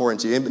 I would pour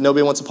into you.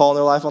 Nobody wants a Paul in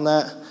their life on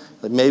that?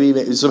 Like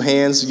maybe some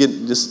hands.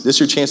 This is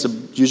your chance to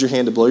use your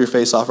hand to blow your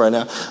face off right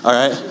now. All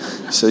right?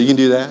 So you can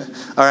do that.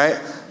 All right?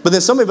 But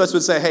then some of us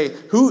would say, hey,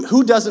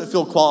 who doesn't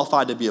feel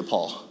qualified to be a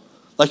Paul?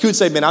 Like, who would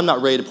say, man, I'm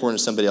not ready to pour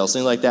into somebody else?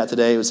 Anything like that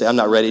today would say, I'm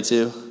not ready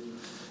to?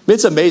 I mean,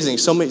 it's amazing.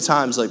 So many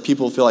times, like,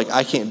 people feel like,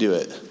 I can't do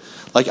it.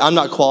 Like, I'm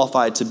not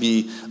qualified to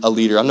be a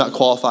leader. I'm not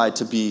qualified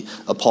to be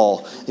a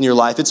Paul in your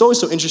life. It's always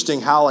so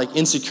interesting how, like,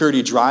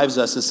 insecurity drives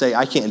us to say,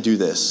 I can't do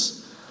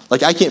this.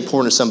 Like, I can't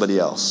pour into somebody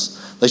else.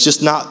 Like, it's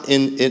just not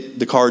in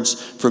the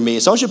cards for me.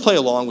 So I want you to play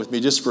along with me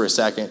just for a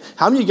second.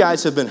 How many of you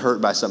guys have been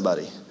hurt by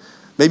somebody?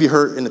 Maybe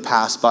hurt in the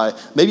past by,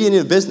 maybe in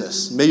a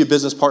business, maybe a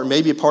business partner,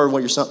 maybe a part of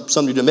what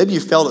something you're doing. Maybe you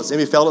failed at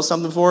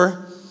something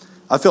before.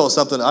 I felt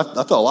something. I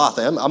felt a lot of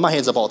things. My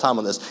hand's up all the time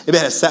on this. Anybody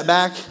had a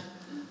setback?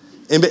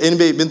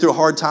 Anybody been through a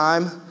hard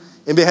time?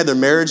 Anybody had their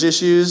marriage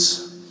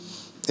issues?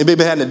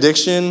 Anybody had an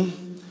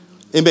addiction?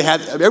 We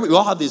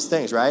all have these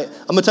things, right?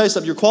 I'm going to tell you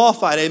something. You're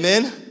qualified,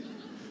 amen?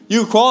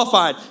 You're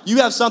qualified. You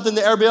have something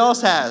that everybody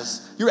else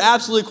has. You're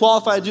absolutely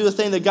qualified to do the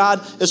thing that God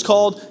has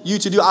called you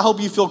to do. I hope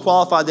you feel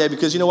qualified there,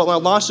 because you know what? When I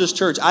launched this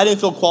church, I didn't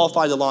feel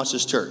qualified to launch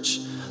this church.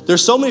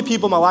 There's so many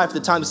people in my life at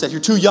the time that said, you're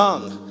too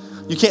young.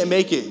 You can't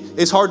make it.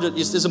 It's hard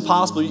it's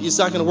impossible. It's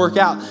not going to work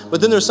out. But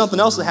then there's something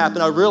else that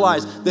happened. I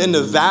realized that in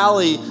the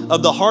valley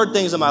of the hard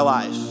things in my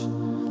life,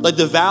 like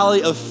the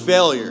valley of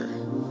failure,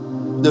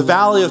 the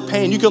valley of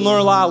pain, you can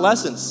learn a lot of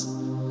lessons.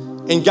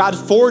 And God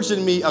forged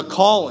in me a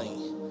calling.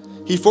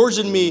 He forged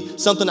in me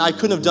something I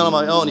couldn't have done on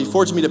my own. He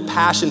forged in me the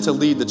passion to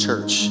lead the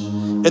church.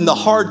 In the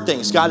hard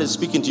things, God is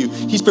speaking to you.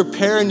 He's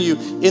preparing you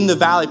in the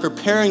valley,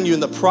 preparing you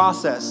in the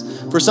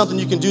process for something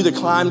you can do to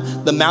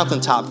climb the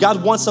mountaintop.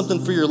 God wants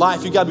something for your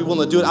life. You got to be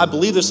willing to do it. I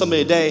believe there's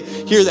somebody today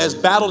here that has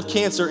battled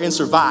cancer and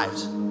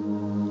survived.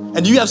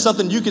 And you have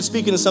something you can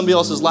speak into somebody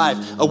else's life,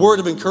 a word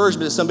of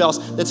encouragement to somebody else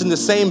that's in the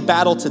same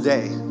battle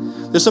today.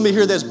 There's somebody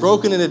here that's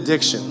broken in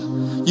addiction.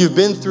 You've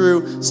been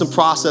through some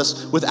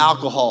process with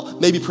alcohol,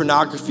 maybe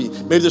pornography.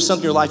 Maybe there's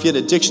something in your life you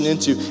had addiction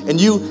into, and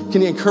you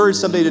can encourage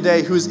somebody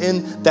today who's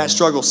in that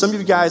struggle. Some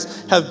of you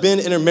guys have been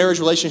in a marriage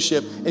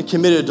relationship and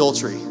committed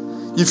adultery.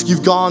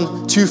 You've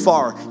gone too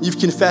far. You've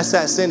confessed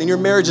that sin, and your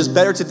marriage is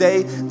better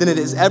today than it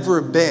has ever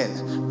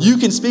been. You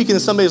can speak into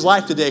somebody's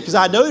life today, because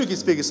I know you can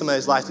speak into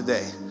somebody's life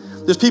today.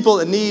 There's people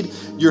that need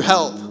your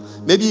help.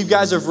 Maybe you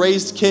guys have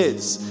raised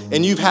kids,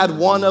 and you've had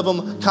one of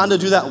them kind of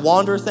do that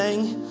wander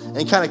thing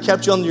and kind of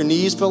kept you on your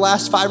knees for the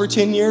last 5 or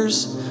 10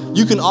 years.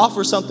 You can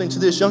offer something to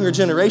this younger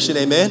generation,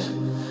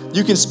 amen?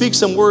 You can speak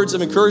some words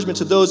of encouragement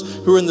to those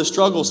who are in the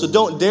struggle. So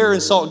don't dare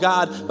insult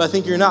God by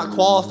thinking you're not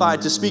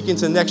qualified to speak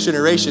into the next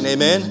generation,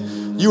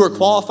 amen? You are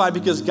qualified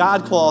because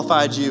God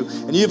qualified you,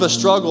 and you have a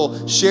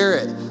struggle, share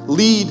it.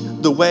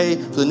 Lead the way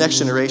for the next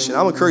generation.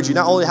 I would encourage you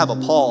not only to have a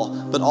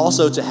Paul, but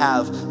also to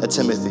have a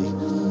Timothy.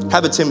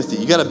 Have a Timothy.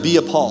 You got to be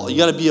a Paul. You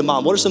got to be a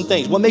mom. What are some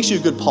things? What makes you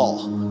a good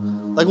Paul?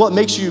 Like, what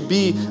makes you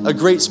be a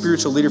great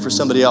spiritual leader for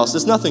somebody else?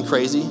 It's nothing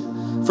crazy.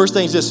 First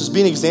thing is this, just be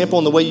an example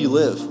in the way you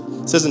live.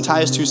 It says in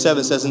Titus 2:7,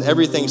 it says, in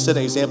everything set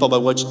an example by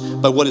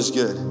what is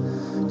good.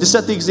 Just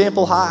set the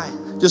example high.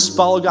 Just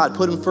follow God.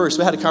 Put him first.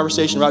 We had a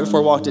conversation right before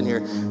I walked in here.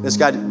 This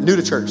guy, new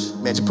to church,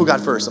 man, just put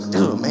God first. I'm like,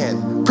 oh,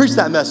 man, preach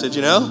that message,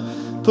 you know?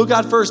 Put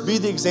God first. Be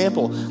the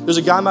example. There's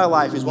a guy in my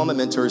life. He's one of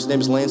my mentors. His name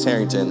is Lance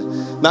Harrington.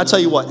 And I'll tell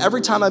you what, every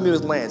time I meet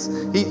with Lance,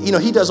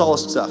 he does all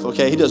this stuff,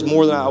 okay? He does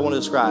more than I want to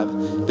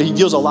describe. But he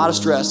deals a lot of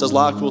stress, does a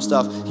lot of cool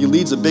stuff. He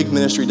leads a big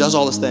ministry, does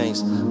all these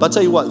things. But I'll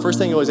tell you what, first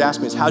thing he always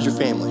asks me is, how's your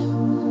family?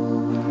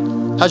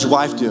 How's your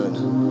wife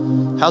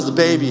doing? How's the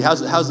baby? How's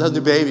the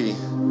new baby?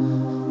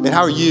 Man,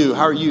 how are you?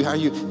 How are you? I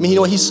mean, you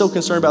know what? He's so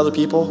concerned about other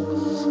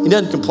people. He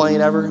doesn't complain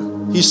ever.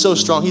 He's so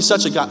strong. He's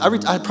such a guy.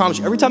 I promise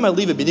you, every time I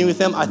leave a meeting with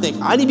him, I think,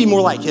 I need to be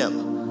more like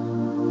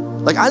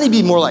him. Like, I need to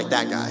be more like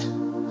that guy.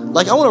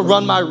 Like, I want to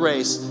run my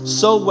race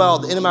so well,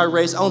 at the end of my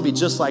race, I want to be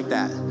just like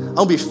that. I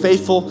want to be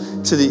faithful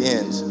to the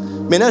end.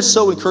 Man, that's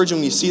so encouraging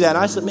when you see that. And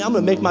I said, man, I'm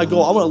going to make my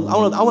goal. I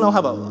want to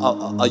have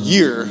a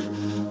year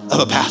of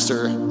a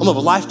pastor. I'm going to have a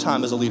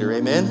lifetime as a leader,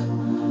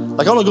 amen?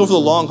 Like, I'm going to go for the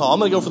long haul. I'm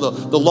going to go for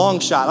the long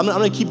shot. I'm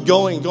going to keep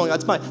going.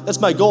 That's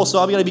my goal. So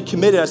I'm going to be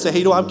committed. I say,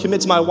 hey, I'm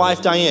committed to my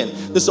wife, Diane.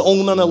 This is the only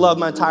woman I love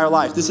my entire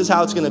life. This is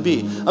how it's going to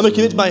be. I'm going to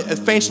commit to my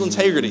financial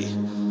integrity.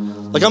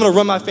 Like, I'm going to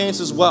run my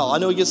finances well. I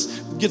know it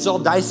gets all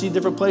dicey in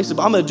different places,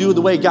 but I'm going to do it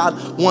the way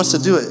God wants to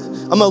do it.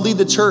 I'm going to lead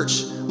the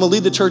church. I'm going to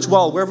lead the church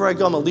well. Wherever I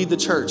go, I'm going to lead the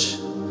church.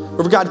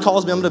 Wherever God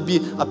calls me, I'm going to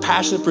be a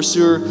passionate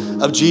pursuer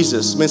of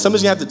Jesus. Man,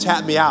 somebody's going to have to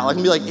tap me out. I'm going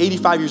to be like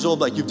 85 years old,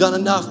 like, you've done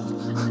enough.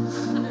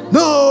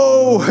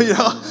 No,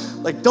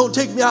 like, don't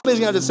take me out. Somebody's going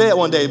to have to say that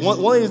one day. One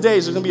of these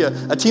days, there's going to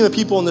be a team of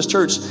people in this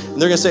church,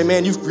 and they're going to say,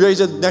 man, you've raised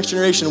the next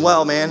generation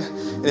well, man,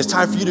 and it's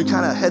time for you to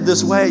kind of head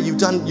this way. You've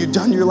done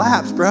your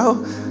laps,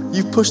 bro.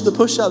 You've pushed the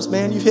push-ups,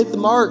 man. You've hit the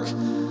mark.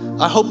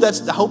 I hope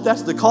that's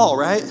the call,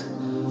 right?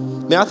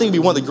 Man, I think it'd be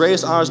one of the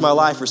greatest honors of my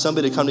life for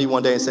somebody to come to me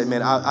one day and say,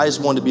 man, I just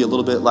wanted to be a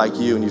little bit like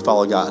you and you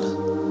follow God.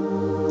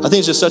 I think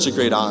it's just such a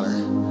great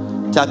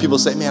honor to have people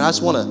say, man, I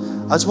just want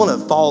to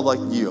follow like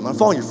you. I'm going to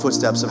follow in your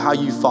footsteps of how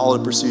you follow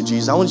and pursue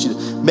Jesus. I want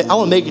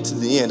to make it to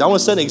the end. I want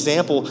to set an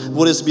example of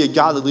what it is to be a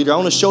godly leader. I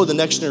want to show the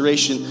next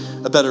generation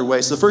a better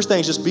way. So the first thing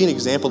is just be an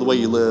example of the way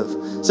you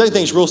live. Second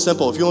thing is real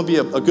simple. If you want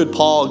to be a good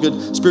Paul, a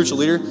good spiritual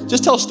leader,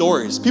 just tell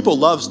stories. People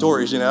love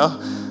stories,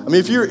 I mean,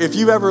 if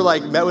you've ever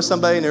like met with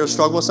somebody and they're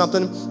struggling with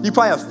something, you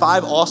probably have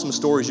 5 awesome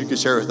stories you could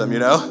share with them,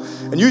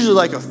 And usually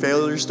like a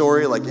failure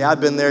story, like, yeah, I've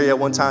been there, yeah,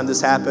 one time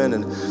this happened,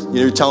 and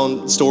you're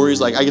telling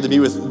stories. Like, I get to meet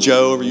with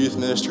Joe over youth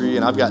ministry,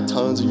 and I've got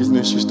tons of youth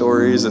ministry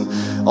stories and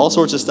all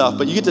sorts of stuff.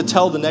 But you get to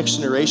tell the next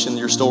generation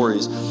your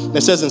stories. And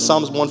it says in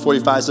Psalms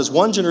 145, it says,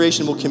 one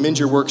generation will commend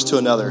your works to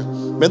another.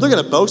 Man, they're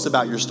going to boast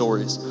about your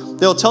stories.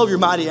 They'll tell of your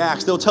mighty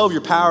acts. They'll tell of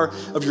your power,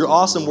 of your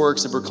awesome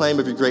works, and proclaim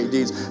of your great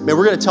deeds. Man,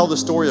 we're going to tell the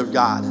story of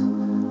God.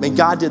 Man,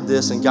 God did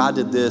this and God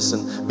did this,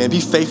 and man, be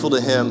faithful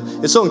to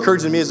him. It's so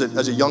encouraging to me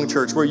as a young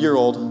church. We're a year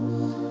old.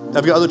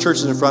 I've got other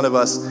churches in front of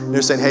us, and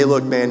they're saying, hey,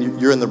 look, man,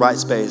 you're in the right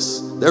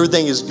space.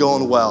 Everything is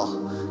going well.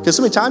 Because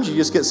so many times you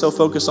just get so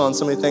focused on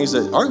so many things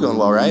that aren't going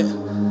well, right?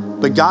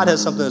 But God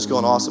has something that's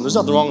going awesome. There's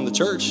nothing wrong in the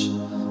church.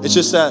 It's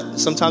just that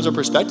sometimes our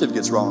perspective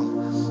gets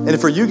wrong. And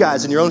for you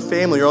guys in your own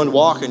family, your own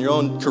walk, and your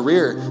own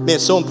career, man,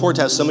 it's so important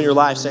to have someone in your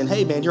life saying,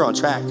 hey, man, you're on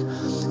track.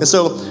 And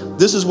so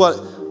this is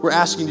what we're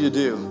asking you to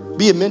do.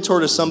 Be a mentor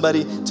to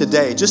somebody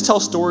today. Just tell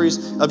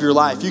stories of your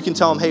life. You can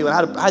tell them, hey, when I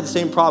had the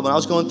same problem. When I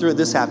was going through it,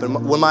 this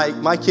happened. When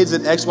my kids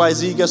did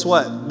XYZ, guess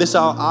what? This is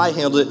how I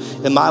handled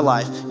it in my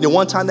life.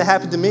 One time that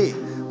happened to me.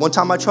 One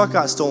time my truck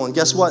got stolen.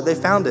 Guess what? They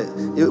found it.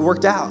 It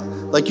worked out.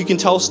 Like, you can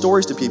tell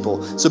stories to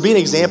people. So be an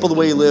example of the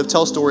way you live.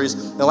 Tell stories.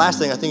 And the last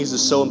thing I think is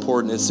just so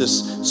important. It's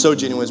just so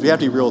genuine. Is we have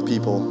to be real with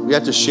people. We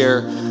have to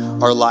share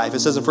our life. It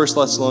says in 1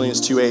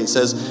 Thessalonians 2:8, it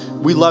says,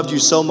 we loved you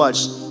so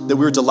much that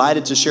we were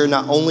delighted to share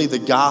not only the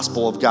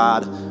gospel of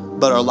God,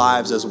 but our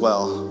lives as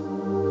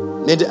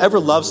well. And to ever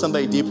love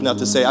somebody deep enough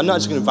to say, I'm not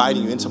just going to invite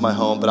you into my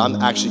home, but I'm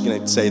actually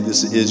going to say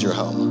this is your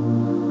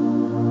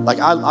home. Like,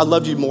 I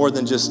loved you more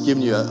than just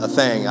giving you a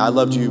thing. I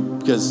loved you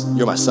because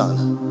you're my son.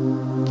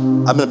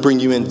 I'm going to bring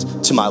you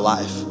into my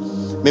life.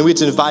 Man, we get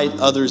to invite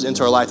others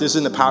into our life. This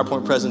isn't a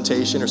PowerPoint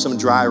presentation or some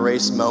dry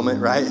erase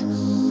moment, right?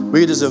 We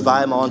can just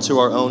invite them onto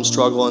our own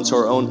struggle, into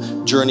our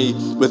own journey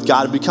with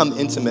God and become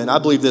intimate. And I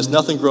believe this,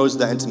 nothing grows to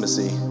that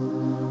intimacy.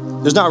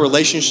 There's not a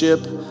relationship,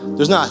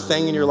 there's not a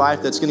thing in your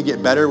life that's going to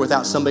get better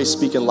without somebody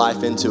speaking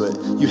life into it.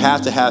 You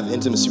have to have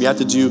intimacy. We have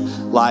to do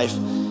life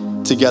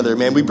together.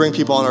 Man, we bring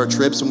people on our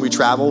trips when we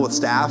travel with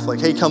staff. Like,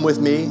 hey, come with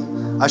me.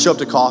 I show up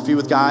to coffee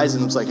with guys,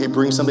 and it's like, hey,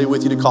 bring somebody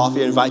with you to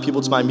coffee. I invite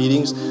people to my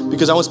meetings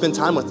because I want to spend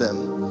time with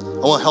them.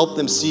 I want to help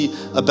them see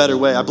a better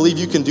way. I believe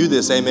you can do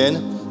this,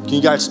 amen? Can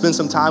you guys spend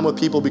some time with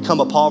people, become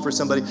a Paul for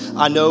somebody?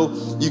 I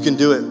know you can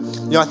do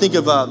it. I think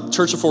of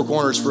Church of Four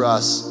Corners for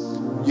us.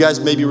 You guys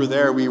maybe were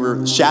there. We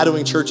were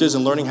shadowing churches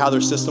and learning how their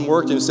system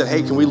worked, and said,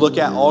 hey, can we look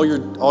at all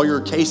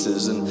your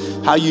cases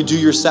and how you do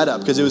your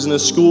setup? Because it was in a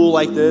school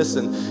like this,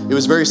 and it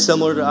was very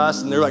similar to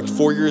us, and they're like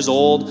 4 years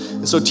old.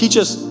 And so teach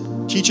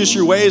us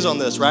your ways on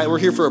this, right? We're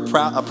here for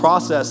a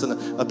process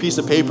and a piece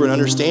of paper and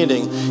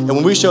understanding. And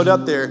when we showed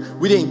up there,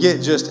 we didn't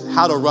get just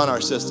how to run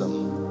our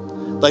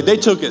system. Like, they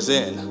took us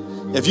in.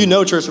 If you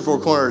know Church of Four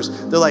Corners,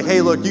 they're like,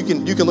 hey, look, you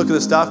can look at the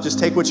stuff, just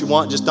take what you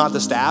want, just not the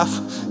staff,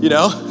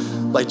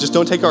 Like, just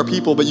don't take our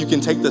people, but you can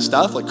take the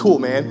stuff. Like, cool,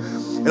 man.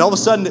 And all of a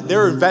sudden,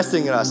 they're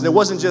investing in us. And it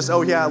wasn't just,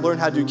 oh, yeah, I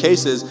learned how to do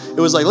cases. It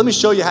was like, let me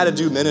show you how to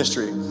do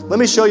ministry. Let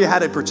me show you how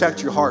to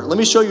protect your heart. Let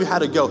me show you how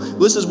to go.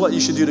 This is what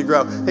you should do to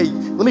grow. Hey,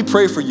 let me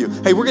pray for you.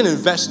 Hey, we're going to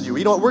invest in you.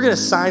 You know what? We're going to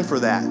sign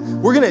for that.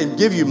 We're going to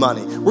give you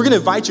money. We're going to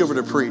invite you over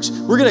to preach.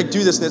 We're going to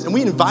do this and this. And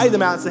we invite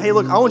them out and say, hey,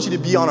 look, I want you to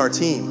be on our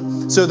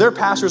team. So their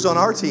pastor's on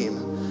our team.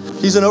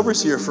 He's an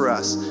overseer for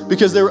us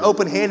because they were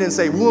open-handed and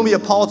say, we want to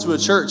be a Paul to a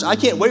church. I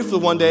can't wait for the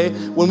one day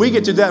when we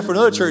get to do that for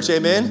another church,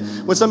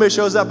 amen? When somebody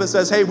shows up and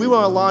says, hey, we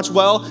want to launch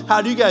well.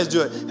 How do you guys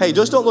do it? Hey,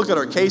 just don't look at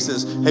our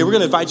cases. Hey, we're going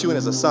to invite you in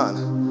as a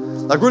son.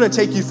 Like, we're going to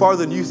take you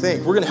farther than you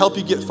think. We're going to help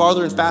you get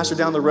farther and faster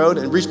down the road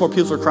and reach more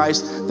people for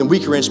Christ than we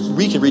can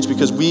reach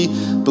because we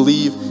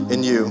believe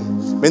in you.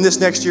 In this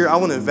next year, I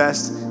want to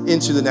invest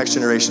into the next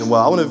generation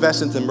well. I want to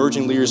invest into the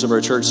emerging leaders of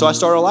our church. So I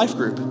started a life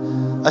group.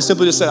 I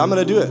simply just said, I'm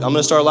going to do it. I'm going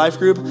to start a life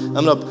group. I'm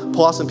going to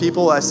pull out some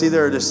people I see that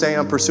are just saying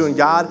I'm pursuing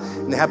God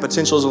and they have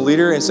potential as a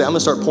leader and say, I'm going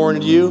to start pouring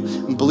into you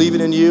and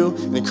believing in you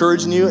and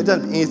encouraging you. It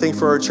doesn't mean anything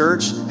for our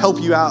church.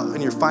 Help you out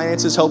in your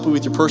finances, help you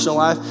with your personal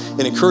life,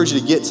 and encourage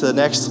you to get to the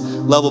next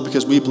level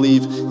because we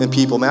believe in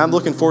people. Man, I'm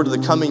looking forward to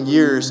the coming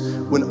years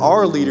when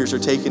our leaders are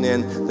taking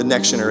in the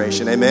next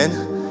generation.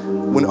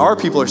 Amen? When our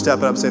people are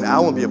stepping up saying, I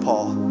want to be a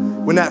Paul.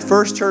 When that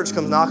first church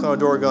comes knocking on our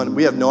door going,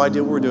 we have no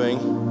idea what we're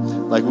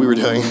doing, like we were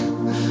doing.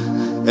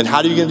 And how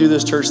are you going to do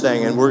this church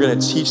thing? And we're going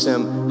to teach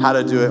them how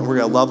to do it. And we're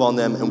going to love on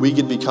them. And we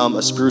can become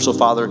a spiritual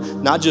father,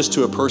 not just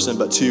to a person,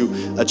 but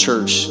to a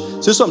church. So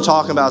this is what I'm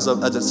talking about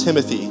as a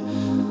Timothy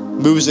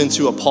moves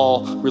into a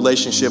Paul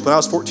relationship. When I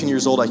was 14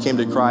 years old, I came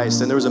to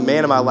Christ. And there was a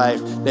man in my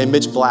life named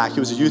Mitch Black.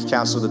 He was a youth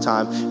counselor at the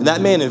time. And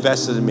that man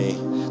invested in me.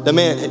 That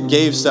man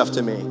gave stuff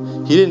to me.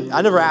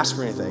 I never asked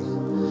for anything.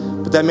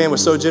 But that man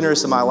was so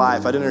generous in my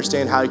life. I didn't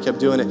understand how he kept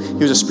doing it. He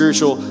was a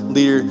spiritual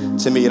leader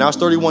to me. And I was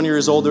 31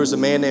 years old. There was a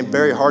man named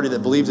Barry Hardy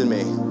that believed in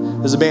me.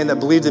 There's a man that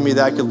believed in me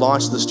that I could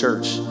launch this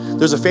church.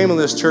 There's a family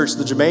in this church,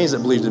 the Germains, that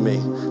believed in me.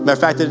 Matter of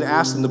fact, I didn't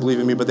ask them to believe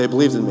in me, but they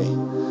believed in me.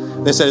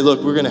 And they said, hey,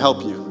 look, we're going to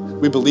help you.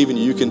 We believe in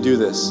you. You can do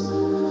this.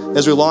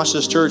 As we launched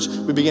this church,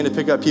 we began to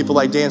pick up people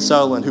like Dan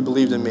Sutherland who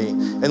believed in me,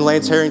 and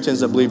Lance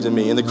Harringtons that believed in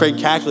me, and the Craig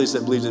Cackleys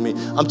that believed in me.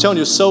 I'm telling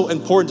you, it's so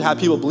important to have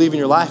people believe in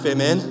your life,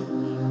 amen?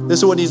 This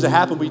is what needs to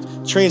happen. We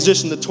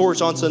transition the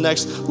torch onto the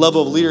next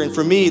level of leader. And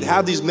for me, to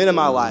have these men in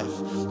my life,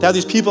 to have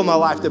these people in my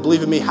life that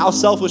believe in me, how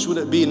selfish would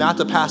it be not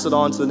to pass it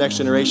on to the next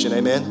generation,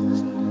 amen? I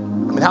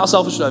mean, how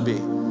selfish should I be?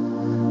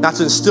 Not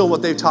to instill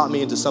what they've taught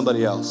me into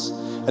somebody else.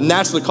 And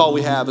that's the call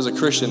we have as a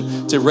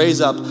Christian, to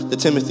raise up the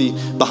Timothy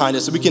behind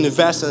us so we can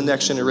invest in the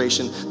next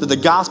generation, that the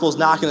gospel is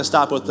not going to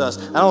stop with us.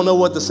 I don't know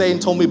what the saying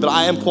told me, but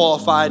I am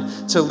qualified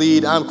to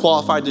lead. I'm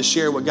qualified to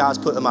share what God's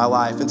put in my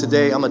life. And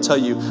today I'm going to tell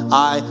you,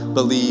 I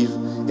believe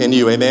in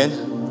you, amen?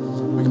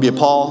 We can be a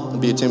Paul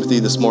and be a Timothy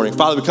this morning.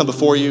 Father, we come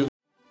before you.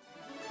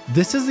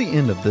 This is the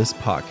end of this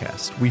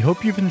podcast. We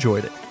hope you've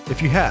enjoyed it.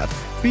 If you have,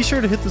 be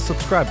sure to hit the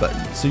subscribe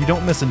button so you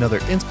don't miss another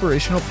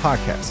inspirational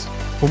podcast.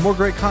 For more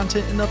great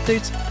content and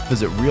updates,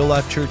 visit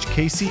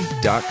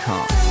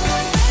reallifechurchkc.com.